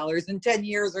 $25,000 in 10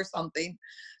 years or something.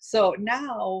 So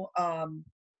now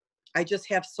I just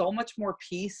have so much more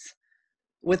peace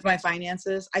with my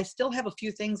finances. I still have a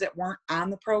few things that weren't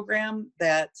on the program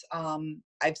that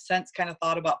I've since kind of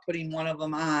thought about putting one of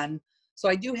them on. So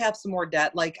I do have some more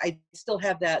debt. Like I still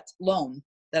have that loan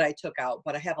that I took out,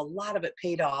 but I have a lot of it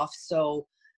paid off. So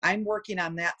I'm working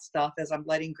on that stuff as I'm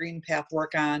letting GreenPath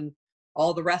work on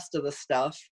all the rest of the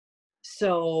stuff.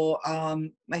 So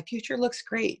my future looks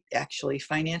great, actually.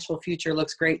 Financial future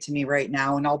looks great to me right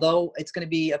now. And although it's going to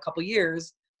be a couple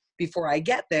years before I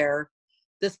get there,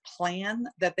 this plan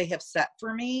that they have set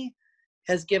for me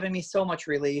has given me so much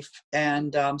relief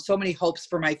and so many hopes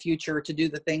for my future to do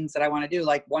the things that I want to do,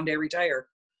 like one day retire.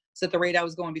 So at the rate I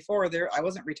was going before, I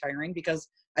wasn't retiring because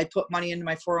I put money into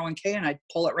my 401k and I'd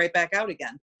pull it right back out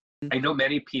again. I know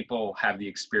many people have the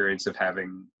experience of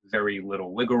having very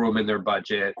little wiggle room in their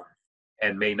budget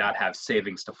and may not have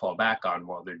savings to fall back on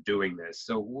while they're doing this.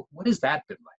 So what has that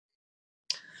been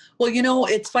like? Well,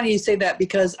 it's funny you say that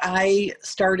because I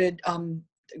started,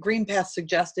 GreenPath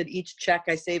suggested each check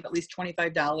I save at least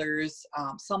 $25,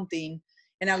 something.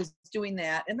 And I was doing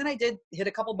that. And then I did hit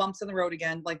a couple bumps in the road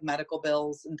again, like medical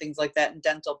bills and things like that and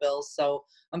dental bills. So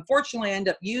unfortunately I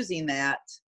ended up using that,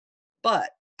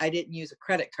 but I didn't use a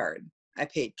credit card. I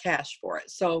paid cash for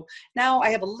it. So now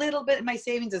I have a little bit in my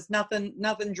savings. It's nothing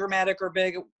dramatic or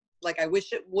big like I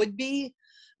wish it would be.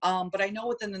 But I know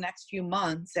within the next few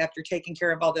months, after taking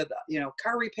care of all the,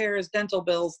 car repairs, dental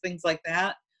bills, things like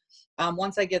that,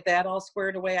 once I get that all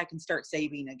squared away, I can start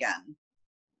saving again.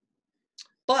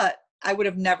 But I would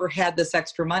have never had this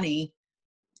extra money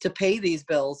to pay these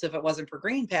bills if it wasn't for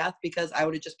GreenPath, because I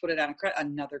would have just put it on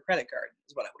another credit card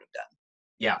is what I would have done.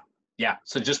 Yeah. Yeah.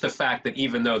 So just the fact that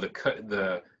even though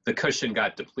the cushion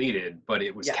got depleted, but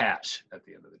it was cash at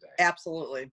the end of the day.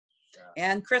 Absolutely. Yeah.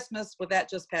 And Christmas, with that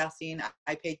just passing,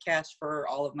 I paid cash for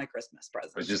all of my Christmas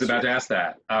presents. I was just about to ask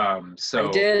that. So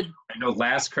I did. I know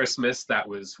last Christmas, that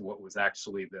was what was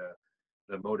actually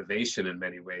the motivation in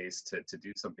many ways to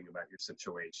do something about your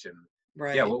situation.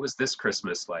 Right. Yeah. What was this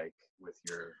Christmas like with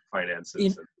your finances?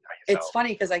 And how you It's felt?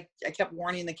 funny because I kept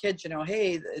warning the kids,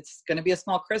 hey, it's going to be a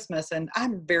small Christmas. And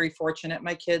I'm very fortunate.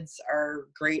 My kids are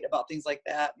great about things like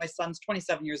that. My son's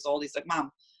 27 years old. He's like,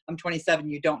 Mom, I'm 27.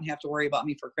 You don't have to worry about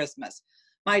me for Christmas.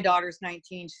 My daughter's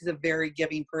 19. She's a very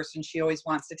giving person. She always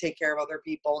wants to take care of other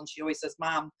people. And she always says,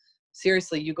 Mom,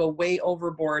 seriously, you go way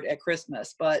overboard at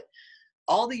Christmas. But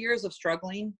all the years of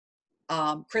struggling,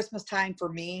 Christmas time for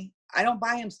me, I don't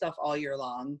buy him stuff all year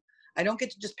long. I don't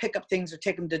get to just pick up things or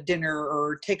take them to dinner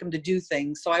or take them to do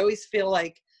things. So I always feel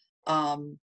like, I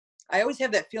always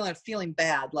have that feeling of feeling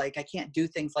bad. Like I can't do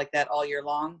things like that all year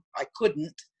long. I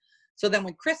couldn't. So then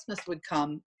when Christmas would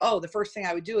come, the first thing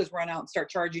I would do is run out and start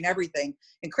charging everything.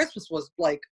 And Christmas was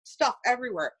like stuff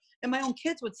everywhere. And my own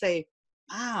kids would say,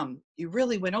 Mom, you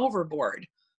really went overboard.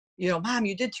 Mom,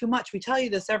 you did too much. We tell you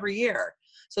this every year.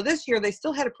 So this year they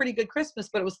still had a pretty good Christmas,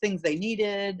 but it was things they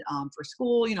needed for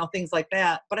school, things like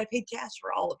that. But I paid cash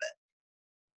for all of it.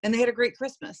 And they had a great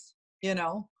Christmas,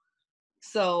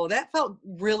 So that felt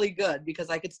really good because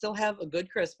I could still have a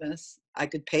good Christmas. I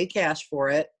could pay cash for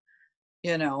it,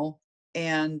 and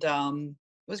it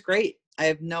was great.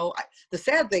 The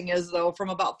sad thing is though, from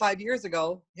about 5 years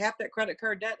ago, half that credit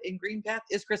card debt in GreenPath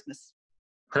is Christmas.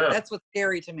 Huh. That's what's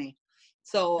scary to me.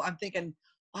 So I'm thinking,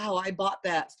 wow, I bought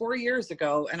that 4 years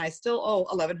ago and I still owe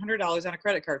 $1,100 on a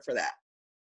credit card for that.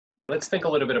 Let's think a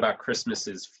little bit about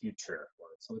Christmas's future.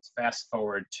 So let's fast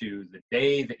forward to the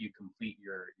day that you complete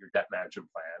your debt management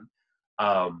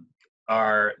plan.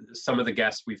 Are some of the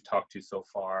guests we've talked to so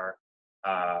far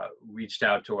reached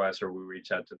out to us, or we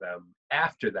reach out to them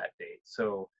after that date?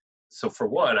 So for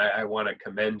one, I want to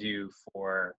commend you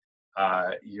for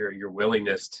your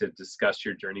willingness to discuss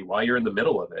your journey while you're in the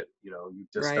middle of it. You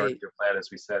just started your plan,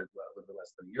 as we said, a little bit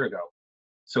less than a year ago.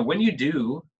 So when you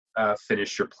do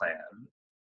finish your plan,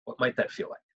 what might that feel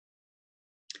like?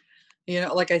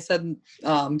 Like I said,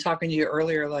 talking to you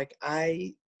earlier, like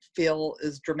I feel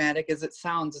as dramatic as it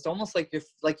sounds, it's almost like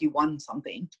you won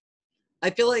something. I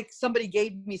feel like somebody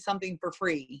gave me something for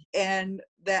free, and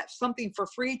that something for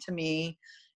free to me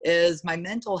is my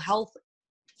mental health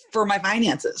for my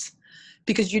finances,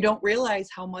 because you don't realize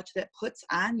how much that puts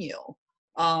on you.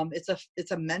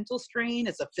 It's a mental strain.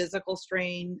 It's a physical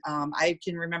strain. I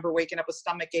can remember waking up with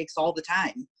stomach aches all the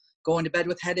time, going to bed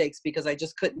with headaches because I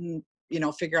just couldn't,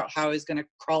 figure out how I was going to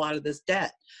crawl out of this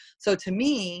debt. So to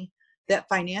me, that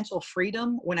financial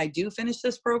freedom when I do finish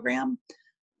this program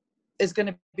is going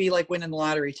to be like winning the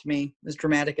lottery to me, as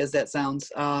dramatic as that sounds,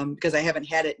 because I haven't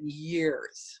had it in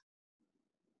years.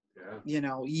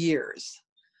 Yeah. Years.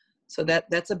 So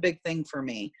that's a big thing for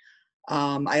me.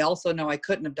 I also know I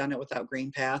couldn't have done it without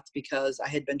GreenPath because I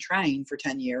had been trying for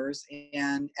 10 years,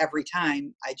 and every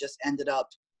time I just ended up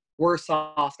worse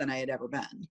off than I had ever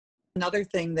been. Another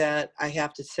thing that I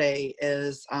have to say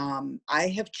is I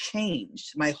have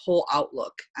changed my whole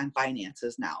outlook on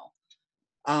finances now.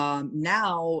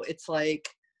 Now it's like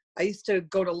I used to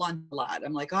go to lunch a lot.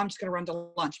 I'm like, I'm just going to run to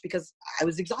lunch because I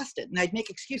was exhausted, and I'd make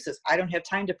excuses. I don't have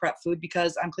time to prep food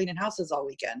because I'm cleaning houses all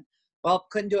weekend. Well,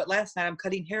 couldn't do it last night. I'm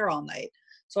cutting hair all night.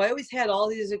 So I always had all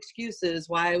these excuses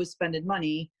why I was spending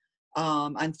money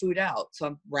on food out. So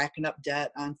I'm racking up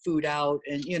debt on food out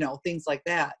and, things like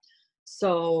that.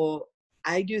 So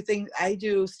I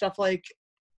do stuff like,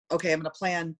 okay, I'm going to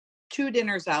plan 2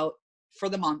 dinners out for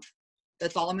the month.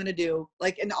 That's all I'm going to do.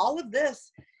 And all of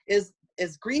this is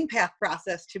GreenPath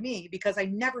process to me, because I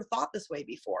never thought this way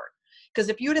before. Because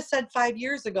if you would have said 5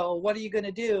 years ago, what are you going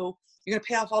to do? You're going to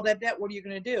pay off all that debt. What are you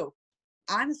going to do?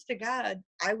 Honest to God,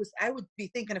 I would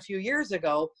be thinking a few years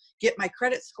ago, get my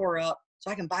credit score up so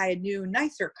I can buy a new,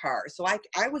 nicer car. So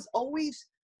I was always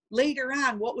later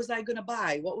on, what was I going to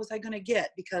buy? What was I going to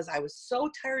get? Because I was so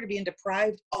tired of being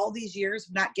deprived all these years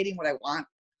of not getting what I want.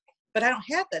 But I don't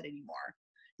have that anymore.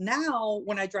 Now,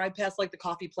 when I drive past like the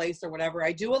coffee place or whatever,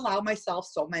 I do allow myself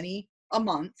so many a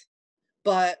month.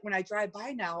 But when I drive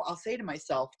by now, I'll say to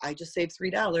myself, I just saved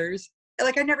 $3.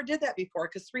 Like I never did that before,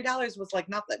 because $3 was like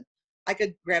nothing. I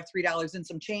could grab $3 and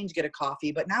some change, get a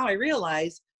coffee. But now I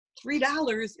realize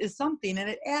 $3 is something, and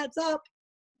it adds up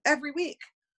every week.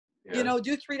 Yeah.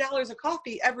 Do $3 a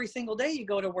coffee every single day you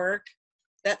go to work.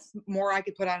 That's more I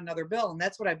could put on another bill. And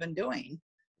that's what I've been doing,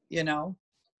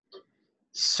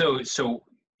 So,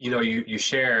 you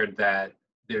shared that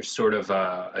there's sort of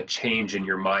a change in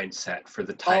your mindset for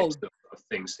the types of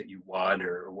things that you want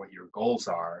or what your goals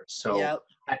are. So yep.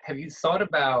 Have you thought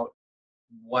about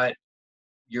what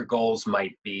your goals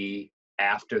might be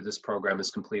after this program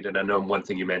is completed? I know one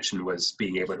thing you mentioned was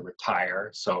being able to retire.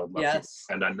 So I'd love to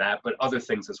expand on that, but other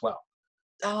things as well.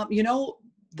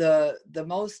 The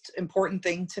most important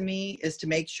thing to me is to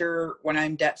make sure when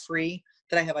I'm debt free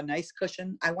that I have a nice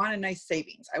cushion. I want a nice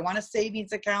savings. I want a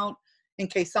savings account in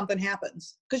case something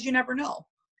happens, because you never know.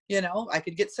 I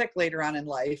could get sick later on in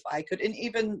life. I could, and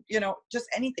even, just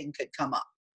anything could come up.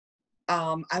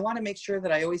 I want to make sure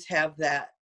that I always have that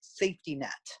safety net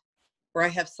where I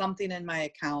have something in my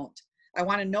account. I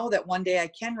want to know that one day I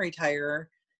can retire.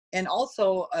 And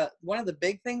also, one of the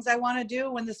big things I want to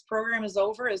do when this program is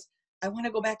over is I want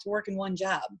to go back to working one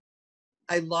job.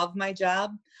 I love my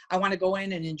job. I want to go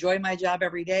in and enjoy my job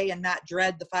every day and not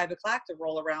dread the 5 o'clock to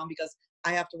roll around because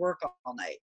I have to work all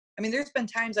night. I mean, there's been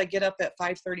times I get up at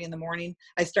 5:30 in the morning.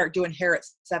 I start doing hair at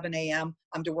 7 a.m.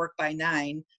 I'm to work by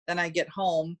 9. Then I get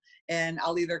home and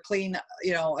I'll either clean,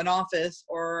 an office,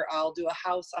 or I'll do a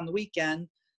house on the weekend.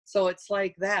 So it's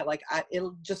like that. Like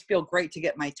it'll just feel great to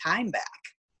get my time back,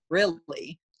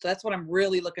 really. So that's what I'm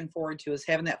really looking forward to, is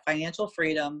having that financial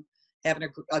freedom, having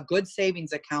a good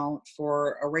savings account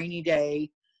for a rainy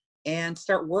day, and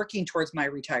start working towards my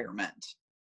retirement.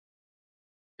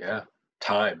 Yeah.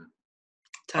 Time.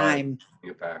 Time.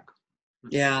 Get back.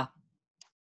 Yeah.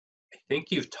 I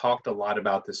think you've talked a lot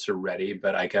about this already,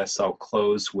 but I guess I'll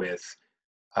close with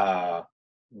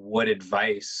what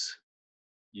advice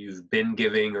you've been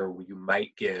giving or you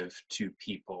might give to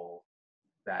people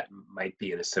that might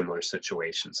be in a similar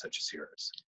situation such as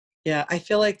yours. Yeah, I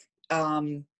feel like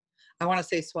I want to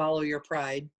say swallow your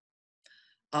pride.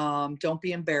 Don't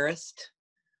be embarrassed.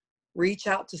 Reach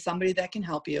out to somebody that can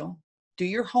help you. Do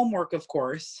your homework, of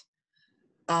course.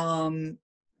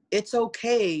 It's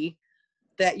okay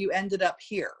that you ended up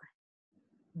here,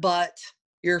 but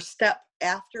your step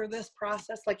after this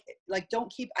process, like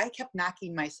I kept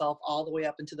knocking myself all the way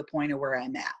up into the point of where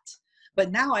I'm at.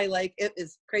 But now it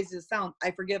is crazy to sound,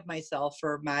 I forgive myself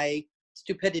for my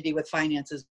stupidity with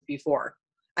finances before.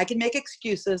 I can make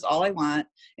excuses all I want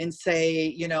and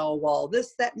say, well,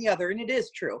 this, that, and the other. And it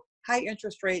is true. High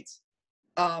interest rates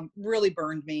really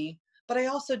burned me, but I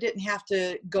also didn't have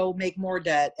to go make more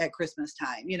debt at Christmas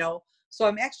time, So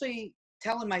I'm actually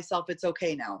telling myself it's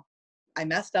okay now. I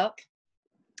messed up.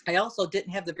 I also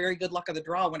didn't have the very good luck of the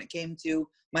draw when it came to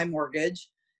my mortgage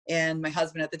and my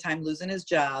husband at the time losing his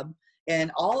job.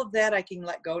 And all of that I can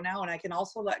let go now. And I can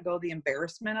also let go the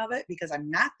embarrassment of it, because I'm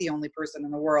not the only person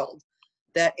in the world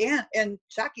that, and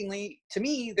shockingly to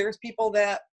me, there's people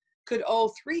that could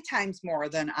owe 3 times more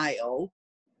than I owe.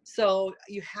 So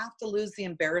you have to lose the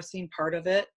embarrassing part of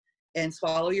it and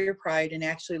swallow your pride and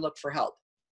actually look for help.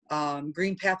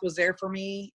 GreenPath was there for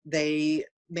me. They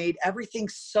made everything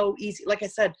so easy. Like I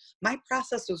said, my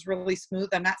process was really smooth.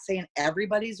 I'm not saying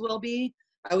everybody's will be.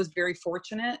 I was very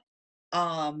fortunate.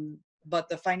 But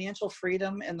the financial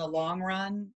freedom in the long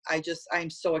run, I'm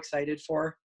so excited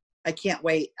for. I can't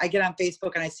wait. I get on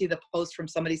Facebook and I see the post from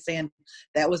somebody saying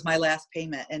that was my last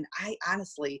payment. And I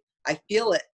honestly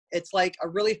feel it. It's like a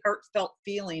really heartfelt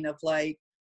feeling of like,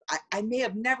 I may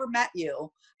have never met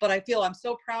you, but I feel I'm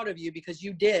so proud of you because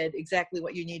you did exactly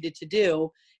what you needed to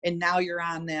do. And now you're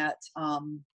on that,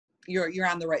 you're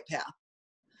on the right path.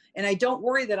 And I don't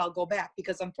worry that I'll go back,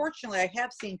 because unfortunately I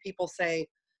have seen people say,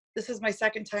 this is my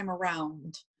second time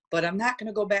around, but I'm not going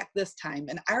to go back this time.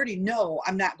 And I already know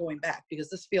I'm not going back, because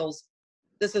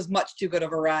this is much too good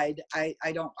of a ride. I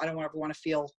don't ever want to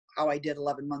feel how I did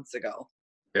 11 months ago.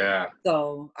 Yeah.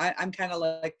 So I'm kind of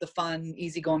like the fun,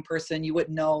 easygoing person. You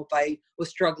wouldn't know if I was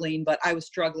struggling, but I was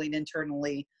struggling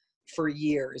internally for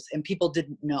years and people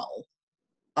didn't know.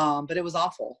 But it was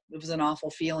awful. It was an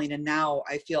awful feeling. And now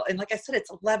I feel, and like I said,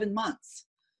 it's 11 months.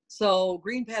 So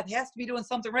GreenPath has to be doing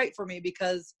something right for me,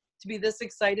 because to be this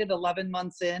excited 11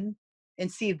 months in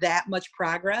and see that much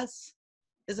progress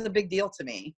is a big deal to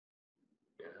me.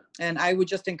 Yeah. And I would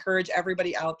just encourage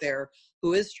everybody out there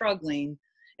who is struggling.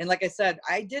 And like I said,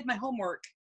 I did my homework,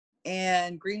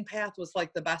 and GreenPath was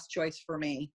like the best choice for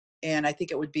me. And I think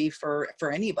it would be for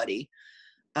anybody.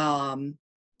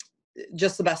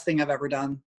 Just the best thing I've ever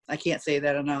done. I can't say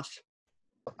that enough.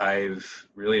 I've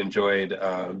really enjoyed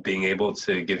being able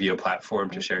to give you a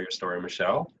platform to share your story,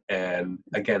 Michelle. And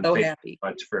again, so thank happy. you so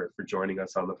much for joining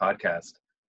us on the podcast.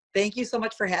 Thank you so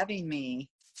much for having me.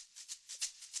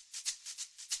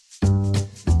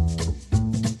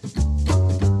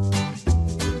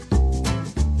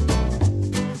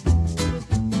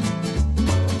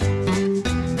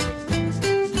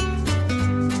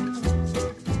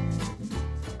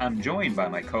 I'm joined by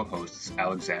my co-hosts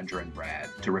Alexandra and Brad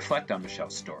to reflect on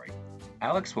Michelle's story.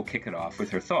 Alex will kick it off with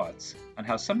her thoughts on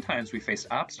how sometimes we face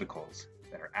obstacles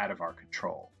that are out of our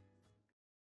control.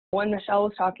 When Michelle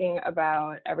was talking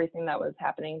about everything that was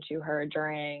happening to her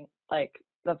during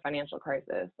the financial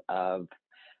crisis of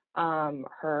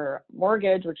her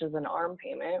mortgage, which is an ARM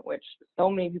payment, which so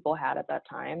many people had at that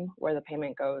time, where the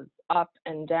payment goes up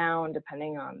and down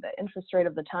depending on the interest rate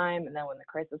of the time, and then when the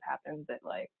crisis happens, it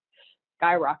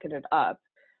skyrocketed up.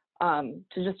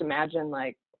 To just imagine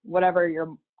whatever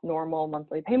your normal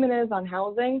monthly payment is on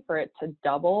housing, for it to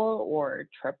double or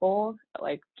triple,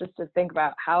 just to think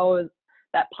about how is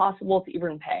that possible to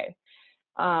even pay.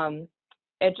 That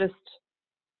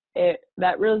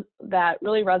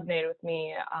really resonated with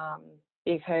me,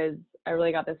 because I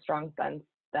really got this strong sense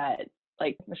that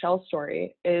Michelle's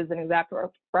story is an exact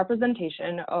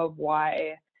representation of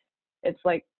why it's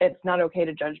like, it's not okay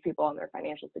to judge people on their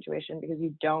financial situation because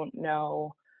you don't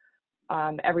know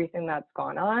everything that's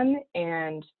gone on.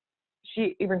 And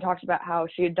she even talked about how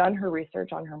she had done her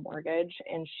research on her mortgage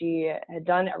and she had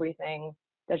done everything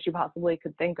that she possibly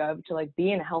could think of to like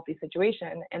be in a healthy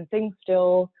situation, and things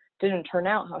still didn't turn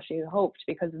out how she hoped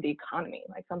because of the economy,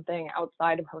 like something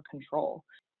outside of her control.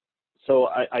 So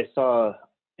I saw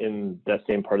in that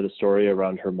same part of the story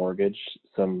around her mortgage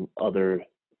some other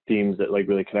themes that like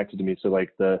really connected to me. So like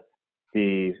the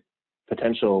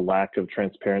potential lack of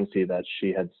transparency that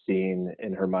she had seen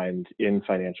in her mind in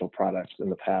financial products in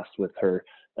the past with her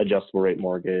adjustable rate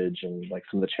mortgage and like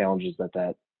some of the challenges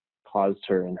that caused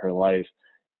her in her life,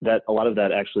 that a lot of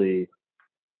that actually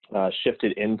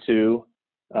shifted into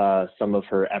some of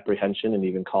her apprehension and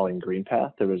even calling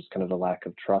GreenPath. There was kind of a lack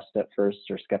of trust at first,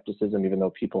 or skepticism, even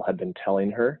though people had been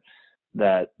telling her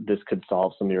that this could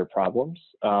solve some of your problems.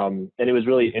 And it was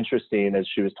really interesting as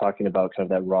she was talking about kind of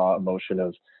that raw emotion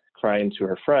of crying to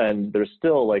her friend. There's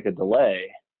still like a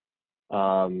delay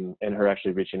in her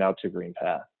actually reaching out to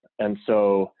GreenPath. And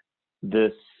so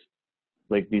this,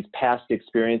 like these past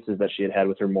experiences that she had had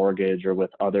with her mortgage or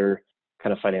with other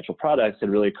kind of financial products had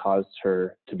really caused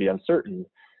her to be uncertain.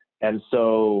 And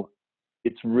so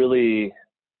it's really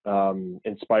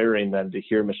inspiring then to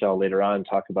hear Michelle later on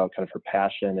talk about kind of her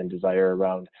passion and desire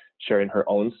around sharing her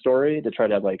own story to try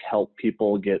to like help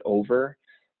people get over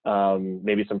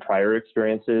maybe some prior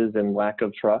experiences and lack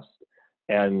of trust.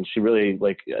 And she really,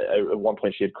 like, at one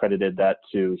point she had credited that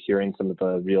to hearing some of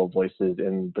the real voices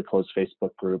in the closed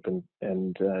Facebook group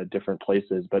and different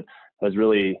places. But I was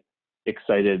really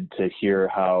excited to hear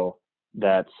how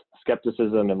that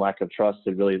skepticism and lack of trust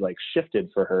had really like shifted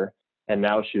for her. And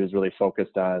now she was really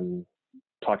focused on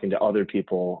talking to other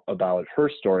people about her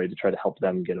story to try to help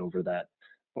them get over that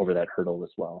hurdle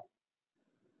as well.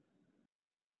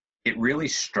 It really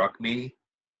struck me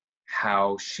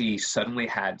how she suddenly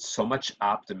had so much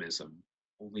optimism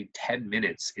only 10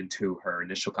 minutes into her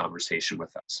initial conversation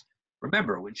with us.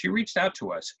 Remember, when she reached out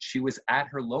to us, she was at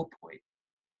her low point.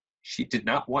 She did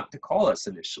not want to call us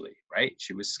initially, right?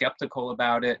 She was skeptical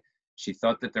about it. She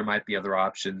thought that there might be other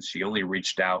options. She only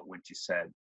reached out when she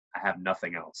said, I have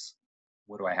nothing else.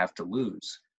 What do I have to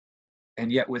lose?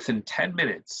 And yet within 10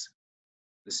 minutes,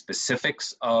 the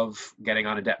specifics of getting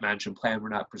on a debt management plan were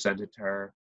not presented to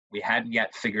her. We hadn't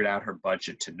yet figured out her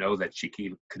budget to know that she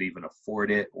could even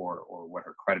afford it or what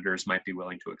her creditors might be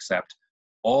willing to accept.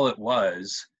 All it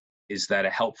was is that a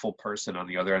helpful person on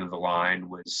the other end of the line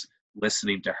was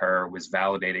listening to her, was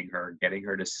validating her, getting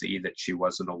her to see that she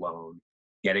wasn't alone,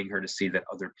 getting her to see that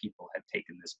other people had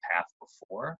taken this path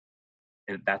before.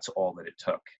 And that's all that it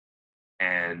took.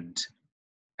 And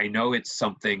I know it's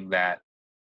something that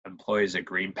employees at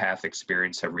GreenPath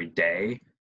experience every day,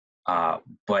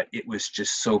 but it was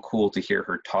just so cool to hear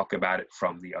her talk about it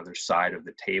from the other side of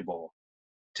the table,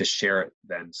 to share it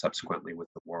then subsequently with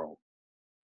the world.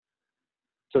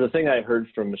 So the thing I heard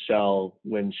from Michelle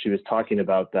when she was talking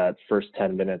about that first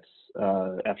 10 minutes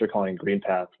after calling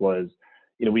GreenPath was,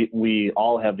 you know, we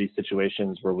all have these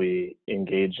situations where we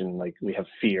engage in, like, we have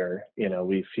fear, you know,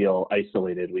 we feel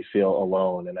isolated, we feel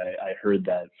alone. And I heard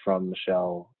that from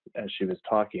Michelle as she was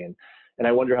talking. And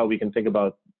I wonder how we can think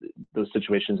about those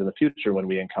situations in the future when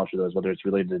we encounter those, whether it's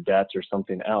related to debt or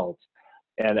something else,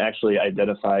 and actually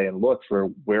identify and look for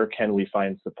where can we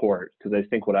find support. Because I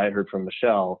think what I heard from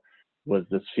Michelle was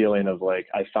this feeling of like,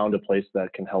 I found a place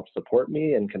that can help support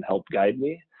me and can help guide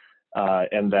me.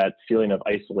 And that feeling of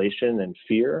isolation and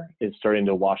fear is starting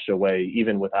to wash away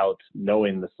even without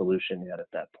knowing the solution yet at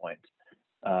that point.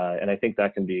 And I think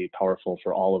that can be powerful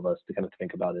for all of us to kind of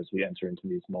think about as we enter into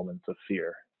these moments of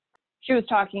fear. She was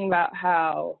talking about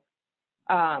how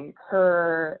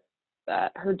her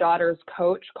daughter's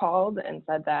coach called and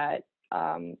said that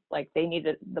like they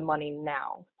needed the money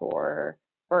now for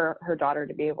her daughter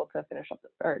to be able to finish up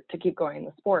or to keep going in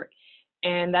the sport.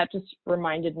 And that just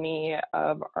reminded me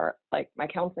of my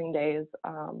counseling days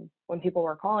when people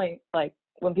were calling, like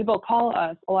when people call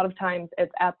us, a lot of times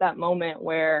it's at that moment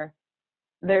where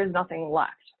there's nothing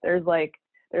left. There's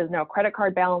no credit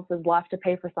card balances left to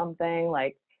pay for something,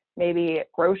 like maybe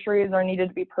groceries are needed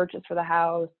to be purchased for the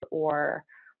house or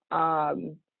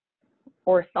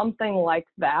something like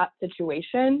that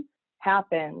situation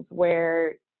happens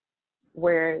where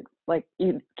like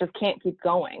you just can't keep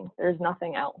going. There's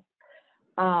nothing else.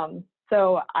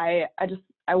 So I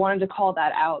wanted to call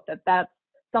that out, that's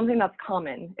something that's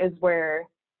common, is where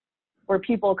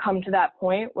people come to that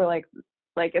point where like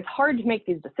like, it's hard to make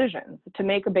these decisions, to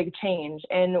make a big change.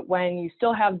 And when you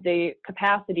still have the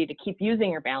capacity to keep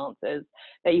using your balances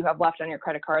that you have left on your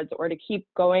credit cards, or to keep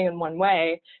going in one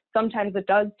way, sometimes it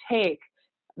does take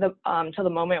the to the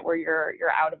moment where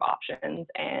you're out of options,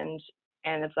 and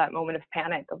it's that moment of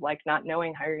panic of like not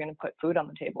knowing how you're going to put food on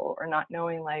the table, or not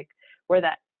knowing like where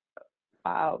that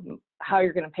how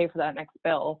you're going to pay for that next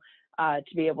bill,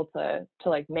 to be able to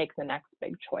like make the next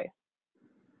big choice.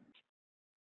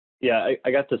 Yeah, I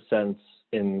got the sense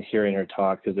in hearing her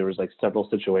talk, because there was like several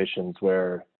situations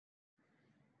where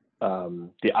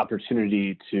the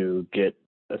opportunity to get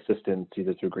assistance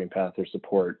either through GreenPath or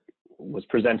support was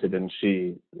presented, and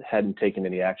she hadn't taken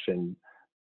any action.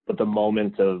 But the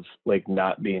moment of like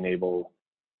not being able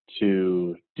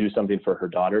to do something for her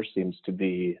daughter seems to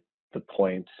be the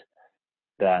point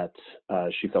that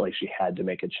she felt like she had to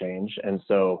make a change. And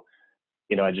so,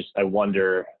 you know, I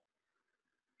wonder,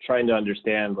 trying to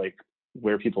understand like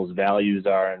where people's values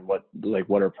are and what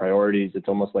are priorities. It's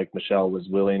almost like Michelle was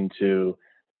willing to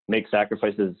make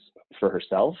sacrifices for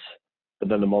herself, but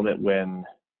then the moment when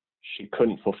she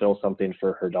couldn't fulfill something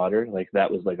for her daughter, like that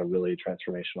was like a really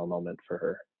transformational moment for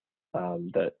her.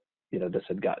 That, you know, this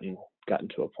had gotten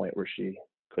to a point where she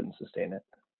couldn't sustain it.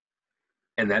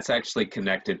 And that's actually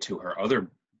connected to her other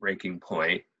breaking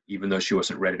point, even though she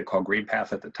wasn't ready to call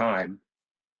GreenPath at the time,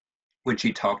 when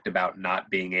she talked about not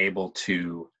being able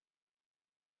to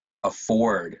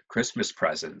afford Christmas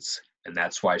presents. And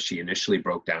that's why she initially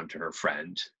broke down to her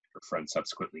friend. Her friend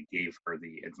subsequently gave her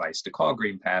the advice to call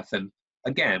GreenPath. And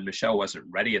again, Michelle wasn't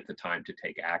ready at the time to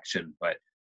take action, but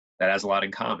that has a lot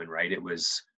in common, right? It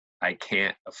was, I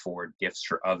can't afford gifts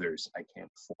for others. I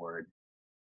can't afford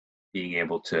being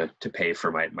able to pay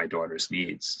for my daughter's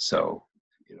needs. So,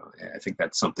 you know, I think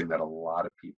that's something that a lot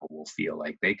of people will feel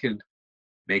like they could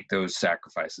make those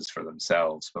sacrifices for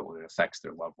themselves, but when it affects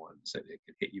their loved ones, it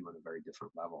can hit you on a very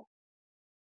different level.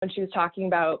 When she was talking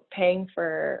about paying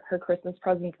for her Christmas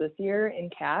presents this year in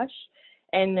cash,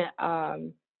 and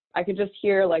I could just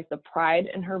hear like the pride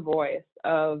in her voice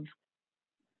of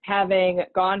having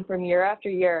gone from year after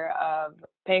year of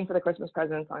paying for the Christmas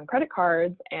presents on credit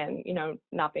cards and, you know,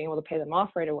 not being able to pay them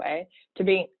off right away,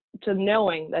 to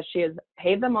knowing that she has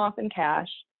paid them off in cash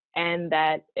and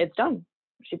that it's done.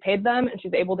 She paid them, and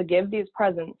she's able to give these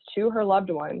presents to her loved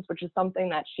ones, which is something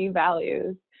that she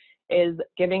values, is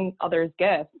giving others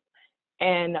gifts,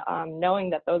 and knowing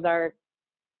that those are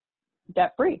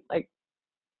debt-free. Like,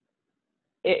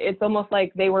 it's almost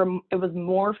like it was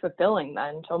more fulfilling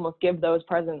then to almost give those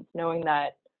presents, knowing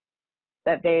that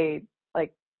they,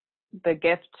 like, the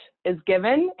gift is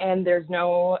given and there's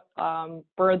no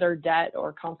further debt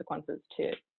or consequences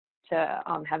to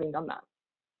having done that.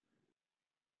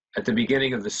 At the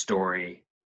beginning of the story,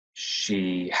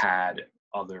 she had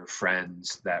other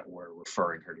friends that were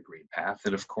referring her to GreenPath.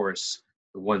 And of course,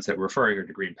 the ones that were referring her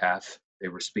to GreenPath, they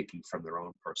were speaking from their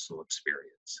own personal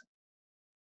experience.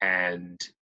 And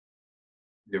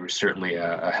there was certainly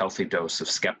a healthy dose of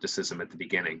skepticism at the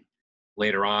beginning.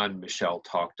 Later on, Michelle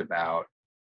talked about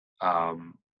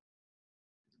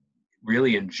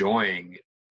really enjoying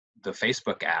the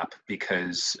Facebook app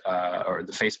because, or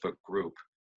the Facebook group,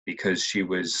 because she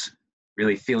was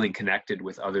really feeling connected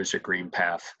with others at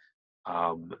GreenPath,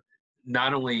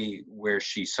 not only where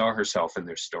she saw herself in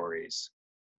their stories,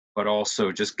 but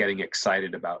also just getting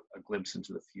excited about a glimpse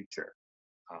into the future.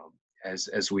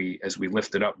 As we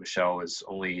lifted up, Michelle is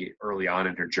only early on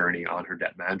in her journey on her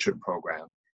debt management program,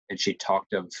 and she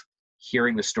talked of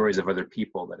hearing the stories of other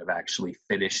people that have actually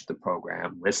finished the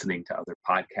program, listening to other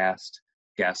podcast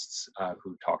guests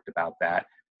who talked about that,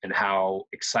 and how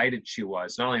excited she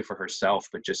was, not only for herself,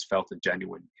 but just felt a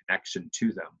genuine connection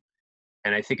to them.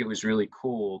 And I think it was really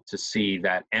cool to see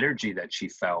that energy that she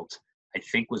felt, I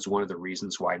think was one of the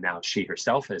reasons why now she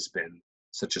herself has been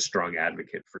such a strong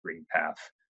advocate for GreenPath,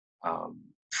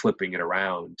 flipping it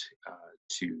around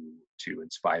to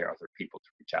inspire other people to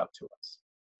reach out to us.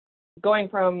 Going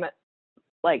from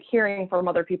like hearing from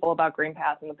other people about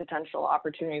GreenPath and the potential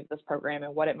opportunity of this program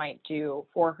and what it might do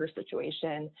for her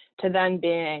situation, to then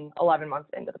being 11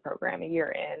 months into the program, a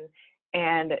year in.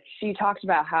 And she talked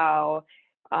about how,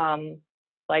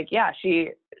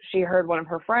 she heard one of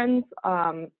her friends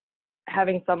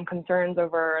having some concerns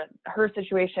over her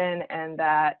situation, and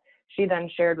that she then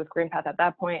shared with GreenPath at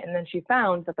that point. And then she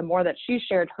found that the more that she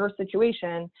shared her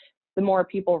situation, the more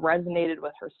people resonated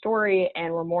with her story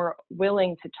and were more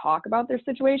willing to talk about their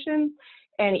situation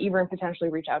and even potentially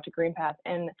reach out to GreenPath.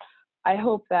 And I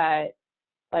hope that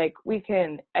like we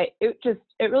can, it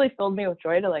really filled me with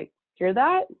joy to like hear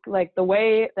that, like the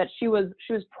way that she was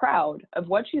proud of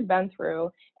what she's been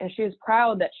through, and she was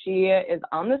proud that she is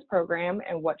on this program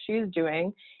and what she's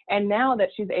doing, and now that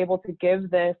she's able to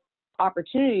give this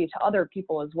opportunity to other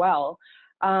people as well.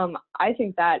 I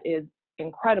think that is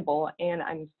incredible, and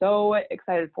I'm so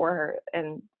excited for her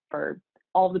and for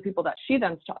all the people that she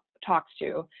then talks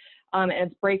to, and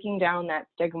it's breaking down that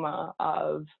stigma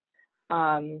of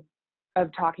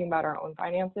talking about our own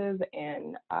finances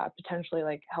and potentially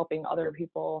like helping other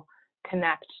people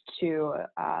connect to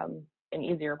an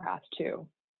easier path too.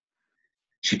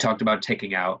 She talked about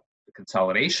taking out the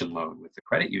consolidation loan with the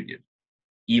credit union.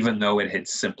 Even though it had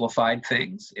simplified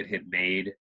things, it had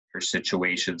made her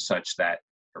situation such that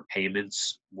her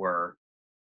payments were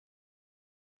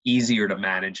easier to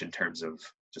manage in terms of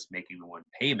just making the one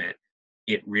payment.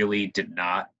 It really did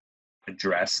not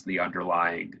address the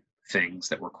underlying things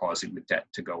that were causing the debt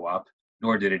to go up,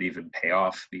 nor did it even pay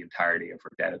off the entirety of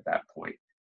her debt at that point.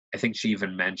 I think she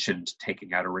even mentioned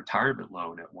taking out a retirement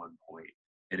loan at one point,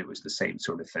 and it was the same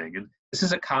sort of thing. And this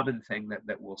is a common thing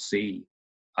that we'll see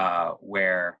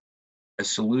where a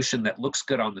solution that looks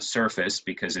good on the surface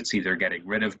because it's either getting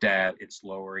rid of debt, it's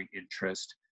lowering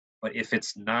interest, but if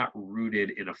it's not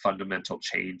rooted in a fundamental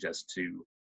change as to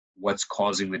what's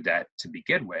causing the debt to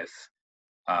begin with,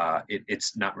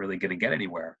 it's not really going to get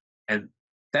anywhere. And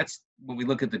that's when we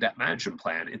look at the debt management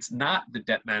plan. It's not the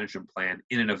debt management plan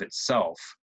in and of itself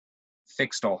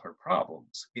fixed all her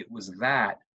problems. It was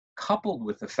that coupled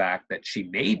with the fact that she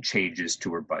made changes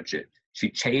to her budget. She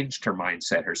changed her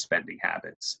mindset, her spending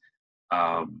habits.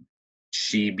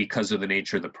 She, because of the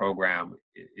nature of the program,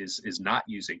 is not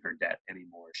using her debt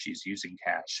anymore. She's using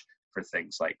cash for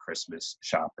things like Christmas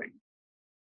shopping.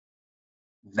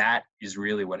 That is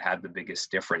really what had the biggest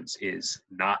difference, is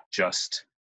not just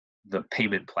the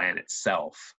payment plan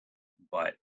itself,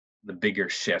 but the bigger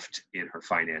shift in her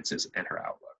finances and her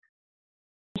outlook.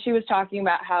 She was talking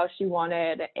about how she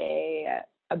wanted a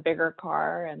bigger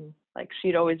car, and like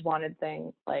she'd always wanted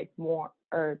things like more,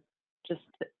 or just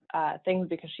things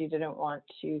because she didn't want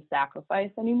to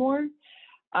sacrifice anymore.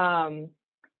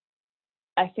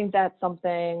 I think that's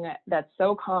something that's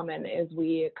so common, is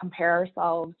we compare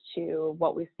ourselves to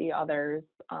what we see others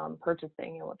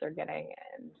purchasing and what they're getting,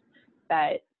 and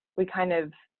that we kind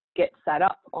of get set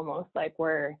up almost like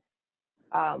we're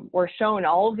shown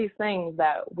all of these things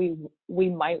that we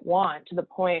might want, to the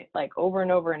point like over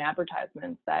and over in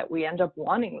advertisements that we end up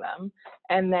wanting them,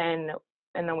 and then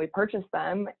we purchase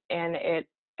them, and it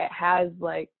has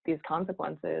like these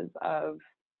consequences of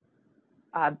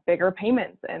bigger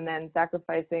payments, and then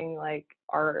sacrificing like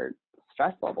our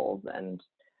stress levels. And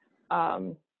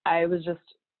I was just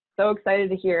so excited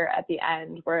to hear at the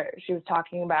end where she was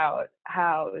talking about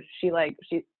how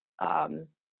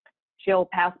she'll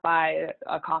pass by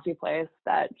a coffee place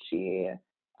that she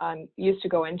used to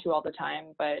go into all the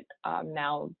time, but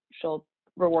now she'll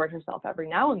reward herself every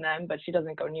now and then, but she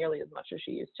doesn't go nearly as much as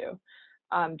she used to,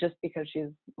 just because she's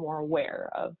more aware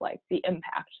of like the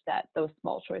impact that those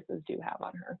small choices do have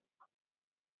on her.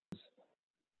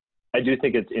 I do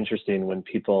think it's interesting when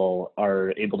people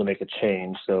are able to make a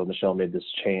change. So Michelle made this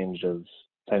change of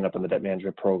signing up on the debt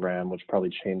management program, which probably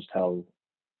changed how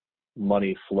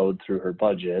money flowed through her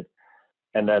budget.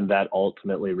 And then that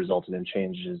ultimately resulted in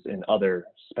changes in other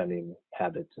spending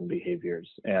habits and behaviors.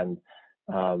 And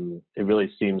it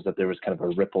really seems that there was kind of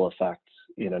a ripple effect.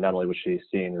 You know, not only was she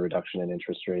seeing a reduction in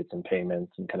interest rates and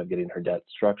payments and kind of getting her debt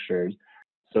structured,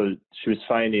 so she was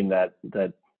finding that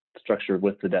structure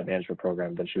with the debt management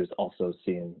program, but she was also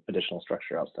seeing additional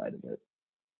structure outside of it.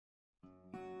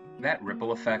 That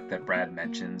ripple effect that Brad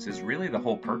mentions is really the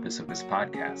whole purpose of this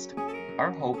podcast. Our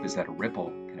hope is that a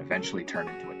ripple can eventually turn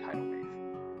into a tidal wave.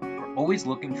 We're always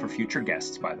looking for future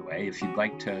guests, by the way. If you'd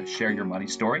like to share your money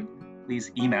story, please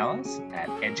email us at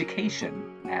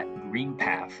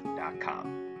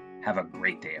education@greenpath.com. Have a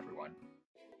great day, everyone.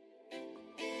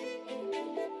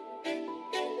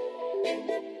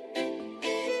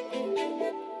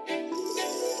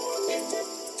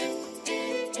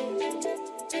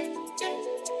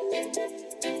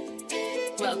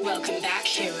 Welcome back,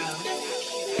 hero.